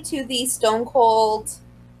listening to the Stone Cold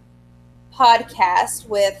podcast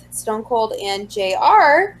with Stone Cold and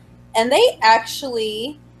JR, and they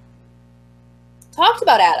actually talked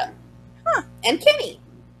about Adam and Kenny.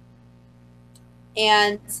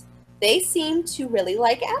 And they seem to really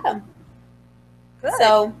like Adam. Good.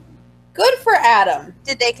 So, good for Adam.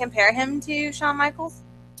 Did they compare him to Shawn Michaels?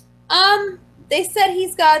 They said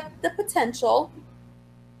he's got the potential.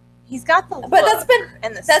 He's got the but that's been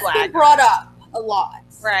brought up a lot,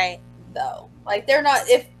 right? Though, like they're not.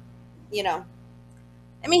 If you know,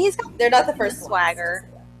 I mean, they're not the first swagger,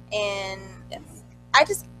 and yes.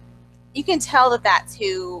 You can tell that's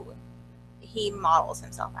who he models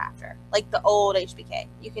himself after, like the old HBK.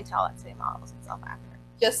 You can tell that's who he models himself after.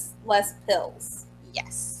 Just less pills.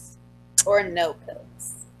 Yes. Or no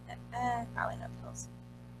pills. Probably no pills.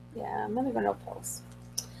 Yeah, I'm gonna go no pills.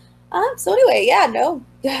 So anyway, yeah, no.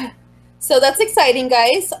 So that's exciting,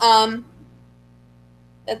 guys. I'm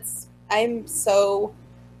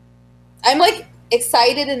like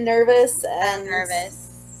excited and nervous and I'm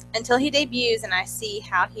nervous until he debuts and I see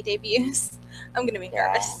how he debuts. I'm gonna be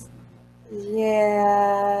nervous.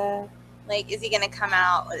 Yeah. Like, is he gonna come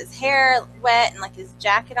out with his hair wet and like his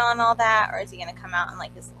jacket on and all that, or is he gonna come out in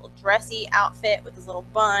like his little dressy outfit with his little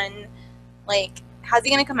bun? Like, how's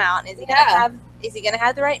he gonna come out? And is he gonna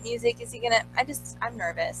have the right music? I'm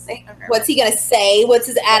nervous. What's he gonna say? What's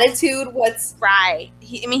his attitude? Right?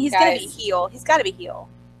 He's gonna be heel. He's got to be heel.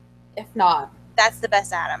 If not, that's the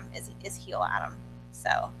best Adam is heel Adam. So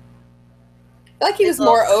I feel like he was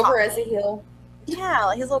more over as a heel. Yeah,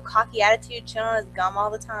 like his little cocky attitude, chewing on his gum all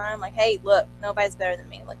the time. Like, hey, look, nobody's better than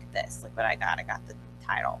me. Look at this. Look what I got. I got the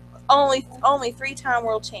title. Only 3-time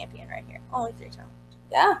world champion right here. Only 3 times.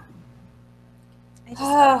 Yeah. I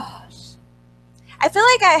feel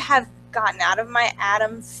like I have gotten out of my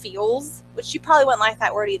Adam feels, which you probably wouldn't like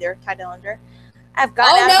that word either, Ty Dillinger. I've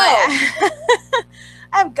gotten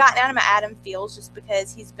out of my Adam feels just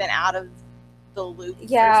because he's been out of the loop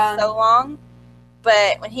for so long.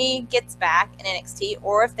 But when he gets back in NXT,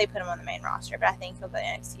 or if they put him on the main roster, but I think he'll go to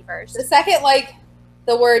NXT first. The second, like,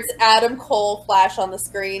 the words Adam Cole flash on the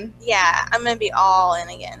screen. Yeah, I'm going to be all in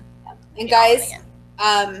again. And guys,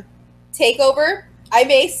 TakeOver, I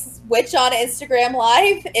may switch on Instagram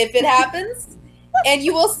Live if it happens. And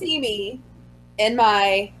you will see me in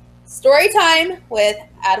my story time with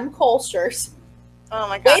Adam Cole shirt. Oh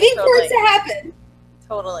my God. Waiting for it to happen.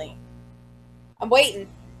 Totally. I'm waiting.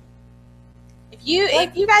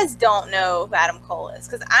 If you guys don't know who Adam Cole is,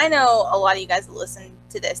 because I know a lot of you guys that listen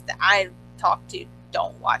to this that I talk to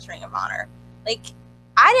don't watch Ring of Honor. Like,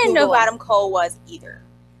 I didn't know who Adam Cole was either.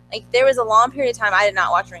 Like, there was a long period of time I did not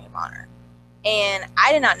watch Ring of Honor. And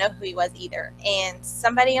I did not know who he was either. And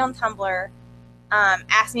somebody on Tumblr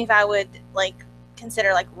asked me if I would, like,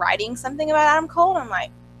 consider, like, writing something about Adam Cole. And I'm like,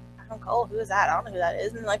 Adam Cole? Who is that? I don't know who that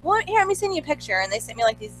is. And they're like, well, here, let me send you a picture. And they sent me,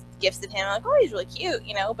 like, these gifts of him. I'm like, oh, he's really cute,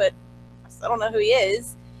 you know, but I don't know who he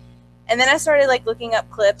is. And then I started like looking up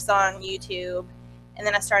clips on YouTube, and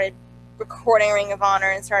then I started recording Ring of Honor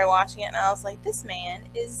and started watching it, and I was like, this man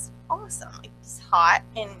is awesome. Like, he's hot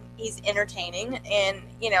and he's entertaining, and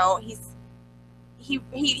you know, he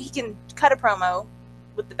can cut a promo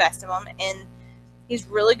with the best of them, and he's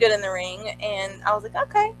really good in the ring. And I was like,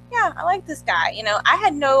 okay, yeah, I like this guy. You know, I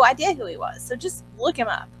had no idea who he was, so just look him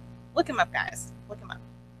up, guys, look him up.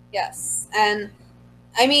 Yes. And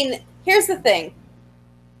I mean, here's the thing.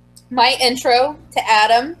 My intro to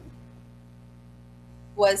Adam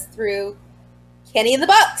was through Kenny and the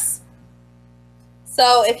Bucks.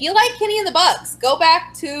 So if you like Kenny and the Bucks, go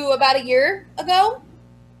back to about a year ago.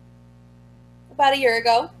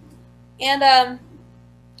 And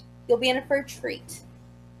you'll be in for a treat.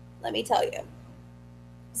 Let me tell you.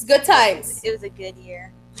 It's good times. It was a good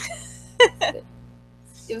year.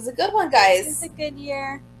 It was a good one, It guys. was a good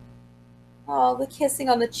year. Oh, the kissing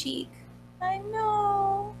on the cheek. I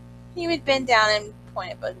know. He would bend down and point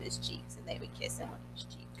at both of his cheeks, and they would kiss him on his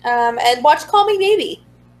cheek. And watch Call Me Maybe.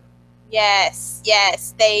 Yes,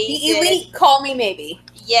 The Elite Call Me Maybe.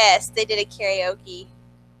 Yes, they did a karaoke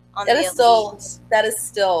on That the is Elite. that is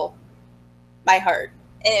still my heart.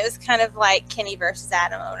 And it was kind of like Kenny versus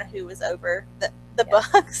Adam on who was over the Yeah.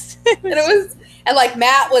 Bucks. And like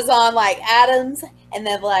Matt was on like Adams, and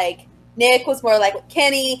then like Nick was more like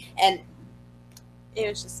Kenny, and it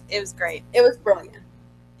was great. it was brilliant.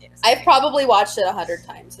 It was I've great. probably watched it 100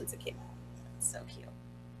 times since it came out. So cute.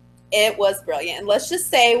 It was brilliant. And let's just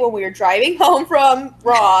say when we were driving home from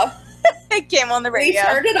Raw, It came on the we radio.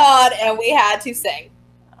 turned it on and we had to sing.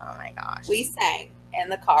 Oh my gosh. We sang in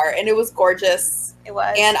the car, and it was gorgeous. It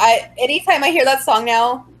was. And anytime I hear that song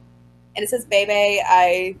now, and it says "Baby,"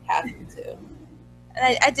 I have to.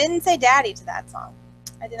 And I didn't say daddy to that song.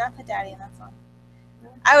 I did not put daddy in that song.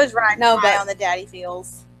 I was riding high on the daddy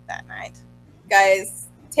feels that night. Guys,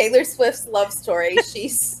 Taylor Swift's love story.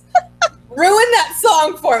 She's ruined that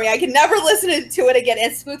song for me. I can never listen to it again.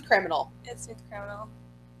 And Smooth Criminal. It's Smooth Criminal.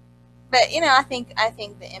 But I think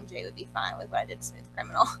that MJ would be fine with what I did to Smooth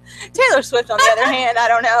Criminal. Taylor Swift, on the other hand, I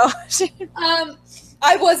don't know.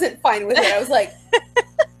 I wasn't fine with it. I was like,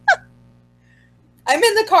 I'm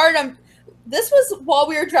in the car, and this was while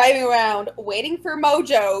we were driving around waiting for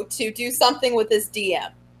Mojo to do something with his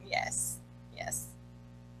DM. Yes.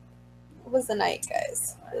 It was the night,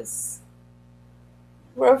 guys.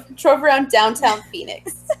 We drove around downtown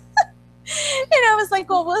Phoenix. And I was like,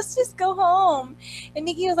 well, let's just go home. And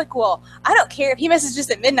Nikki was like, well, I don't care if he messages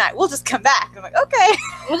us at midnight. We'll just come back. I'm like, okay.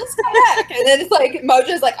 We'll just come back. And then it's like,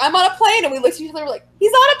 Mojo's like, I'm on a plane. And we looked at each other, we're like,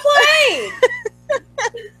 he's on a plane.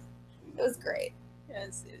 It was great. It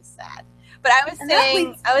was sad. But I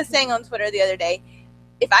was saying on Twitter the other day,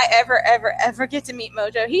 if I ever get to meet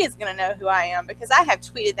Mojo, he is going to know who I am, because I have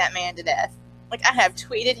tweeted that man to death. Like, I have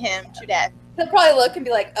tweeted him to death. He'll probably look and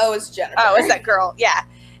be like, oh, it's Jennifer. Oh, it's that girl. Yeah.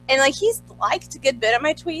 And, like, he's liked a good bit of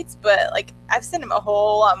my tweets, but, like, I've sent him a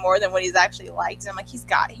whole lot more than what he's actually liked. And I'm like, he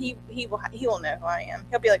will know who I am.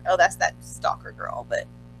 He'll be like, oh, that's that stalker girl, but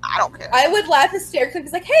I don't care. I would laugh hysterically.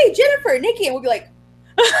 He's like, hey, Jennifer, Nikki. And we'll be like,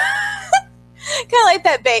 Kind of like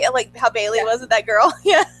that, like how Bailey was with that girl.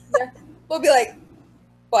 Yeah. we'll be like,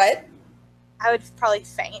 what? I would probably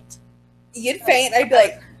faint. You'd faint. I'd be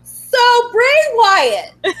like, so Bray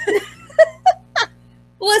Wyatt.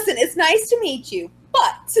 Listen, it's nice to meet you,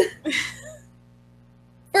 but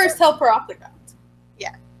first help her off the ground.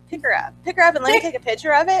 Pick her up and let me take a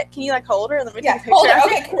picture of it. Can you like hold her and let me take a picture Hold her. of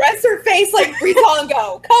Okay, it? caress her face like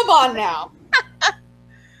Bretongo. Come on now.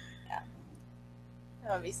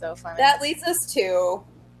 That would be so funny. That leads us to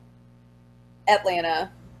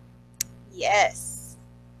Atlanta. Yes.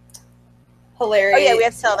 Hilarious. Oh yeah, we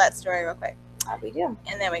have to tell that story real quick. We do.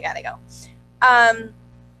 And then we gotta go.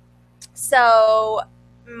 So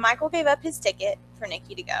Michael gave up his ticket for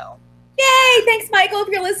Nikki to go. Yay! Thanks, Michael. If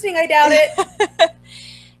you're listening, I doubt it.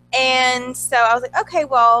 And so I was like, okay,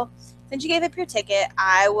 well, since you gave up your ticket,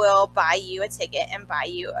 I will buy you a ticket and buy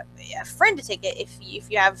you a friend a ticket if you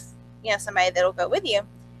have somebody that'll go with you.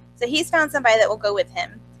 So he's found somebody that will go with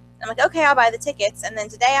him. I'm like, okay, I'll buy the tickets. And then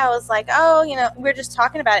today I was like, oh, we're just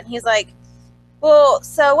talking about it. And he's like, well,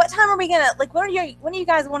 so what time are we gonna, like, when are you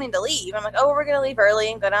guys wanting to leave? I'm like, oh, we're gonna leave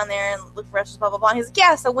early and go down there and look for restaurants, blah blah blah. And he's like,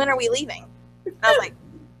 yeah, so when are we leaving? And I was like,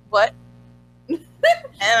 what? And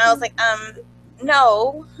I was like,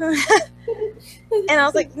 no. And I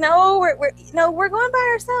was like, no, we're going by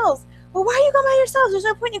ourselves. Well, why are you going by yourselves? There's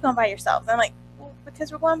no point in you going by yourselves. And I'm like, well,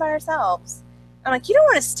 because we're going by ourselves. I'm like, you don't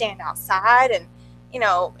want to stand outside and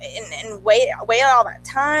and wait all that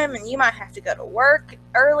time, and you might have to go to work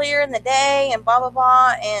earlier in the day and blah blah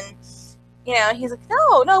blah. And he's like,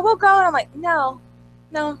 no, we'll go. And I'm like, no,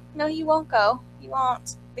 you won't go. You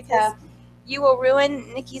won't, because you will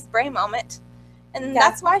ruin Nikki's Bray moment, and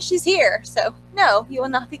that's why she's here. So no, you will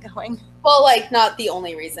not be going. Well, like, not the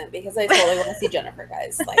only reason, because I totally want to see Jennifer,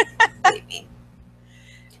 guys. Like, believe me.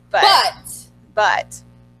 But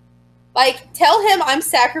like, tell him I'm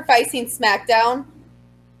sacrificing SmackDown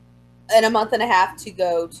in a month and a half to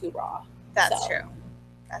go to Raw. That's true.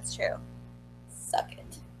 That's true. Suck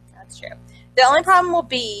it. That's true. The only problem will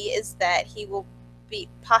be is that he will be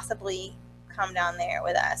possibly come down there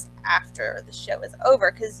with us after the show is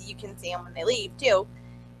over, because you can see him when they leave too.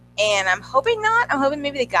 And I'm hoping not. I'm hoping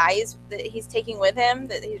maybe the guys that he's taking with him,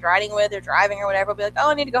 that he's riding with or driving or whatever, will be like,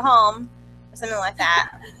 oh, I need to go home, or something like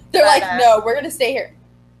that. They're like, no, we're going to stay here.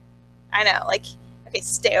 I know. Like, okay,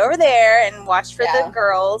 stay over there and watch for Yeah. the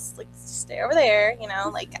girls. Like, stay over there. You know,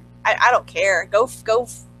 like I don't care. Go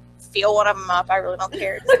feel one of them up. I really don't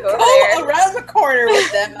care. Just go over there. Go around the corner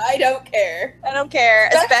with them. I don't care. I don't care.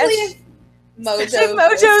 Especially Especially, if Mojo especially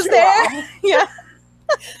if Mojo's there. Yeah.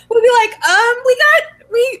 We'll be like,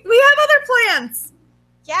 we have other plans.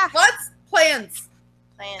 Yeah. What's plans?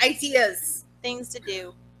 Plans. Ideas. Things to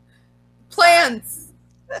do. Plans.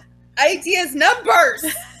 Ideas. Numbers.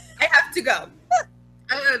 I have to go.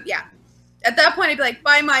 Yeah. At that point, I'd be like,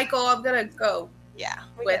 bye, Michael. I'm gonna go. Yeah.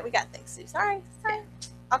 We With- got things to do. Sorry.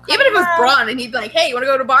 I'll call Even you if it was tomorrow. Braun and he'd be like, hey, you want to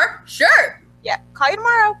go to a bar? Sure. Yeah. Call you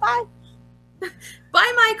tomorrow. Bye.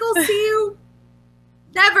 Bye, Michael. See you.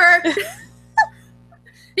 Never.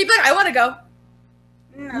 He'd be like, I want to go.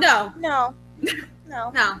 No. No.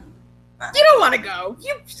 No. No. You don't want to go.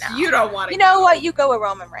 You don't want to You know what? You go with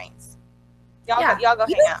Roman Reigns. Y'all go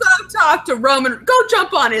You hang out. go talk to Roman. Go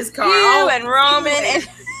jump on his car. You I'll and do Roman it.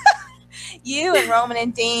 and you and Roman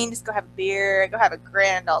and Dean just go have a beer. Go have a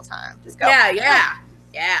grand old time. Just go. Yeah.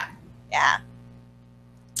 Yeah.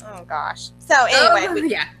 Oh gosh. So anyway,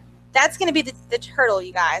 Yeah. that's gonna be the hurdle,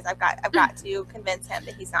 you guys. I've got to convince him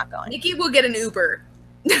that he's not going. Nikki will get an Uber.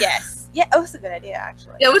 Yes. Yeah. Oh, that's a good idea,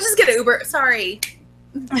 actually. Yeah, we'll just get an Uber. Sorry.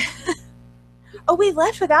 Oh, we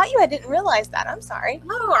left without you. I didn't realize that. I'm sorry.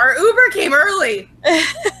 Oh, our Uber came early.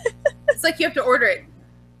 It's like you have to order it.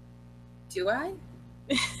 Do I?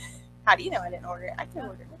 How do you know I didn't order it? I can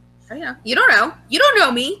order it. I know. You don't know. You don't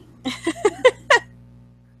know me.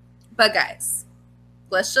 But guys,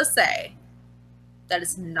 let's just say that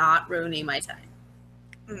is not ruining my time.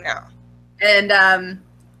 No. And I'm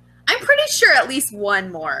pretty sure at least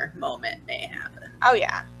one more moment may happen. Oh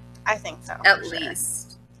yeah. I think so. At for sure.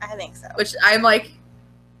 least. I think so. Which I'm like,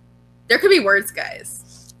 there could be worse,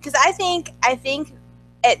 guys. Because I think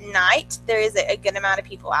at night there is a good amount of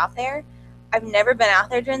people out there. I've never been out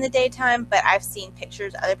there during the daytime, but I've seen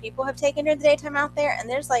pictures other people have taken during the daytime out there, and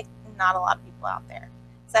there's like not a lot of people out there.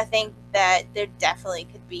 So I think that there definitely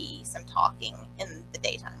could be some talking in the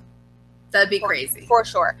daytime. That'd be crazy. For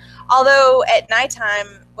sure. Although at nighttime,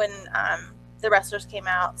 when the wrestlers came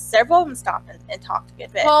out, several of them stopped and talked a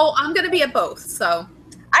good bit. Well, I'm gonna be at both, so.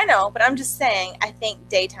 I know, but I'm just saying, I think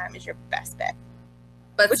daytime is your best bet,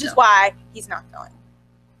 But which is still. why he's not going.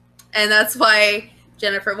 And that's why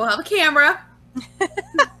Jennifer will have a camera.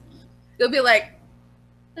 You'll be like,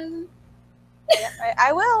 Yeah,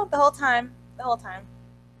 I will the whole time. The whole time.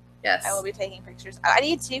 yes. I will be taking pictures. I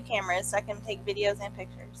need 2 cameras so I can take videos and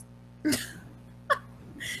pictures.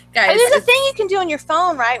 Guys, And there's a it's- thing you can do on your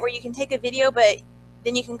phone, right, where you can take a video, but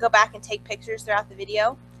then you can go back and take pictures throughout the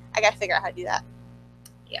video. I got to figure out how to do that.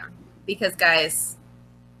 because guys,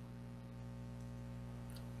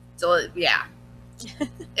 so yeah,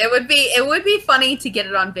 it would be funny to get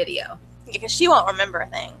it on video. Because she won't remember a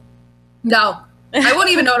thing. No, I won't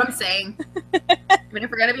even know what I'm saying. I mean,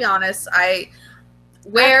 if we're gonna be honest,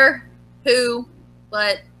 who,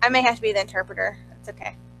 what. I may have to be the interpreter. It's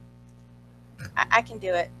okay. I can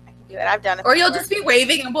do it. I can do it. I've done it. Or you'll before. just be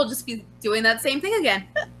waving and we'll just be doing that same thing again.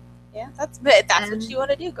 Yeah, but if that's And- what you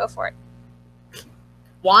want to do, go for it.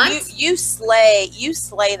 Want? You slay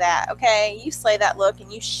that, okay? You slay that look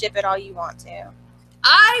and you ship it all you want to.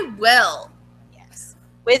 I will. Yes.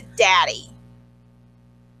 With daddy.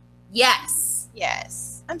 Yes.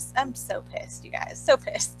 Yes. I'm so pissed, you guys. So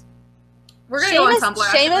pissed. We're gonna go on Tumblr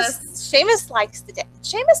after this. Sheamus likes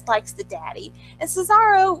the daddy, and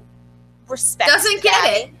Cesaro respects Doesn't the get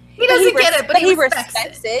daddy, it. He doesn't get it, but he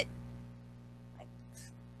respects it. Like,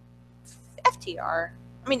 FTR.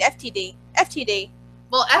 I mean FTD. FTD.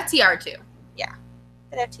 Well, FTR too.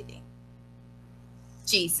 But FTD.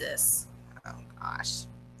 Jesus. Oh gosh.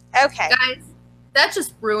 Okay. Guys, that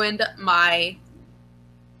just ruined my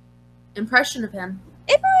impression of him.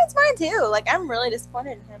 It ruins mine too. Like, I'm really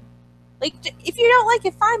disappointed in him. Like, if you don't like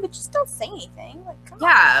it, fine, but just don't say anything. Like, come on.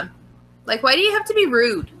 Yeah. Like, why do you have to be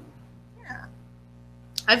rude? Yeah.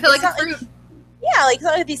 I feel like It's it's not rude. Yeah, like,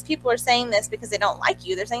 some of these people are saying this because they don't like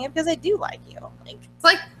you. They're saying it because they do like you. Like, It's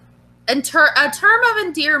like a term of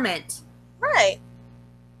endearment. right.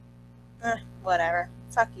 Whatever.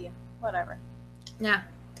 Fuck you. Whatever. Yeah.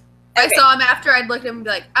 If Okay. I saw him after, I'd look at him and be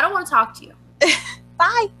like, I don't want to talk to you,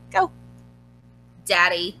 Bye. Go.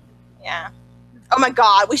 daddy. Yeah. Oh my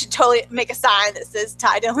god, we should totally make a sign that says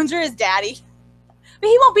Ty Dillinger is daddy. But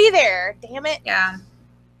he won't be there. Damn it. Yeah.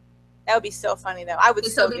 That would be so funny though. I would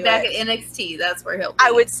He'll so be do back it. at NXT. That's where he'll be.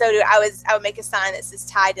 I would so do it. I would make a sign that says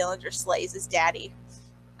Ty Dillinger slays his daddy.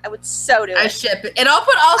 I would so do I it. ship it. And I'll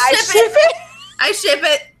I ship ship it. it. I ship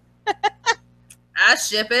it. I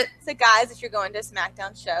ship it. So guys, if you're going to a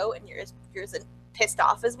SmackDown show and you're as pissed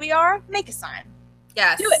off as we are, make a sign.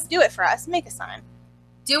 Yes. Do it for us. Make a sign.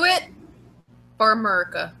 Do it for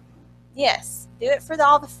America. Yes. Do it for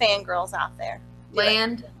all the fangirls out there. Do it.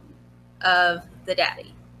 Land of the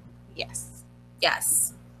daddy. Yes.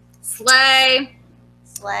 Yes. Slay.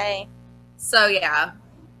 Slay. So yeah.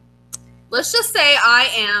 Let's just say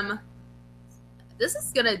this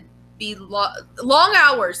is going to be long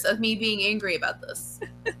hours of me being angry about this.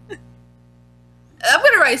 I'm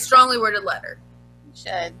going to write a strongly worded letter.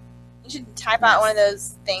 You should type out one of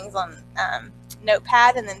those things on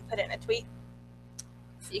Notepad and then put it in a tweet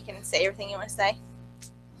so you can say everything you want to say.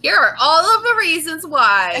 Here are all of the reasons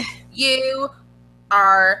why you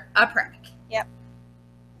are a prick. Yep.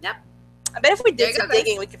 Yep. I bet if we There did you some go, guys.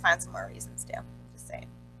 digging, we could find some more reasons too. Just saying.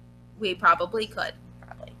 We probably could.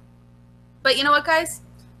 Probably. But you know what, guys?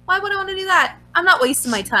 Why would I want to do that? I'm not wasting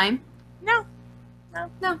my time. No.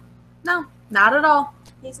 No, not at all.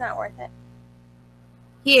 He's not worth it.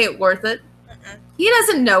 He ain't worth it. Mm-mm. He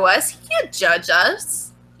doesn't know us. He can't judge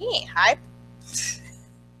us. He ain't hype.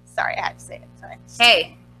 Sorry, I had to say it.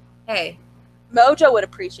 Sorry. Hey. Mojo would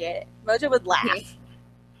appreciate it. Mojo would laugh.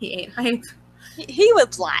 He ain't hype. He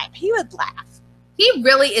would laugh. He would laugh. He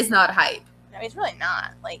really is not hype. No, he's really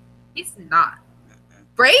not. Like, He's not.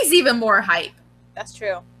 Bray's even more hype. that's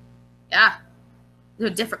true. Yeah. A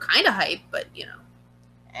different kind of hype, but you know.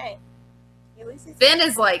 Hey. At least he's Finn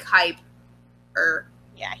is like hype. Or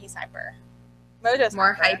yeah, he's hyper. Mojo's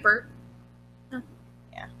more hyper.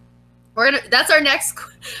 Yeah. That's our next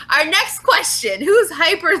question. Who's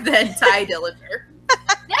hyper than Ty Dillinger?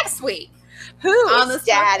 Next week. Who On is the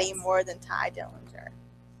daddy surface. more than Ty Dillinger?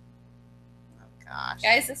 Oh gosh.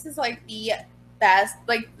 Guys, this is like the best,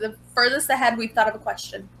 like the furthest ahead we've thought of a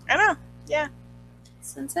question. I know. Yeah.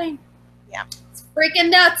 It's insane. Yeah. It's freaking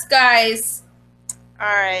nuts, guys. All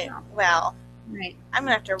right. No. Well, Right. I'm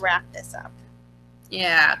gonna have to wrap this up.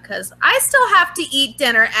 Yeah, because I still have to eat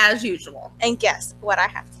dinner as usual. And guess what I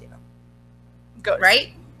have to do? Go to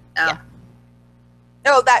Right? Oh. Yeah.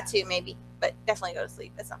 Oh, that too, maybe. But definitely go to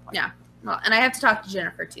sleep at some point. Yeah. Well, and I have to talk to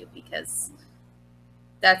Jennifer too, because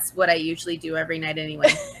that's what I usually do every night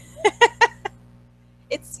anyway.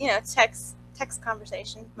 It's, text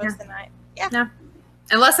conversation most of the night. Yeah.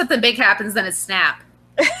 Unless something big happens, then it's snap.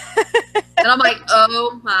 And I'm like,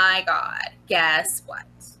 oh my God, guess what?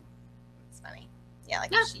 It's funny. Yeah,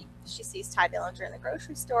 like Yeah. if she sees Ty Dillinger in the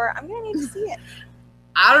grocery store, I'm gonna need to see it.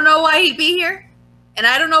 I don't know why he'd be here. And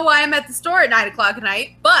I don't know why I'm at the store at 9 o'clock at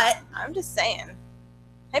night, but I'm just saying.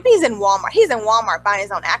 Maybe he's in Walmart. He's in Walmart buying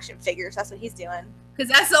his own action figures. That's what he's doing.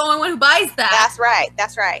 because that's the only one who buys that. That's right.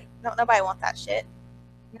 That's right. Don't nobody want that shit.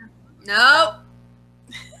 Nope.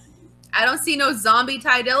 I don't see no zombie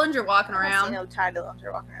Ty Dillinger walking I don't see around. no Ty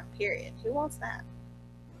Dillinger walking around. Period. Who wants that?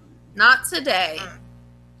 Not today.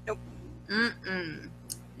 Nope. Mm-mm.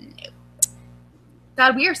 Nope.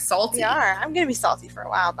 God, we are salty. We are. I'm gonna be salty for a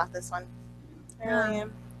while about this one. I really Yeah.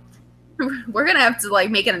 am. We're gonna have to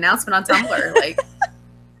make an announcement on Tumblr.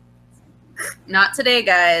 Not today,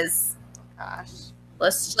 guys. Gosh,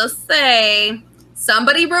 Let's just say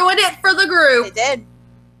somebody ruined it for the they group. did.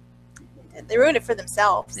 They ruined it for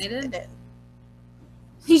themselves. They did. They did.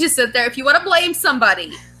 You just sit there. If you want to blame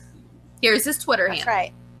somebody, here's his Twitter That's handle.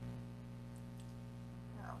 right.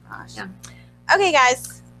 Oh gosh. Yeah. Okay,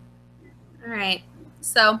 guys. All right.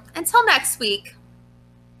 So until next week,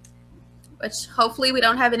 which hopefully we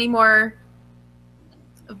don't have any more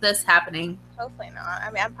of this happening. Hopefully not. I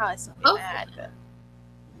mean, I'm probably still be Hopefully mad,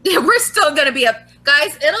 but We're still gonna be up,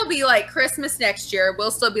 guys. It'll be like Christmas next year.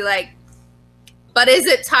 We'll still be like, but is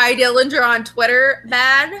it Ty Dillinger on Twitter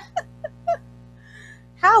bad?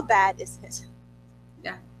 how bad is it?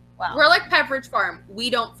 Yeah. Wow. We're like Pepperidge Farm. We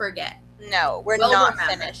don't forget. No, we're We'll not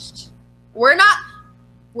remember. finished. We're not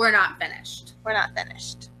finished. We're not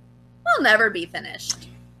finished. We'll never be finished.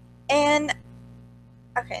 And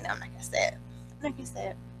okay, no, I'm not gonna say it. I'm not gonna say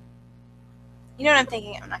it. You know what I'm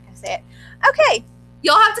thinking? I'm not gonna say it. Okay.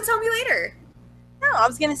 You'll have to tell me later. No, I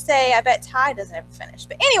was gonna say I bet Ty doesn't ever finish.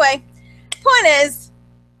 But anyway, point is,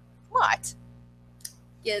 what?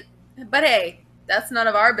 Yeah, but hey, that's none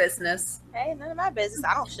of our business. Hey, none of my business.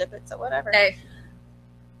 I don't ship it, so whatever. Hey.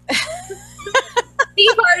 Tea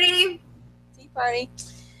party. Tea party.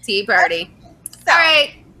 Tea party. So, All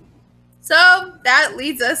right. So that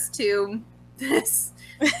leads us to this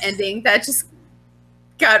ending that just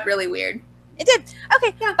got really weird. it did.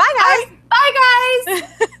 Okay, bye guys. Bye,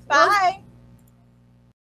 guys. Bye.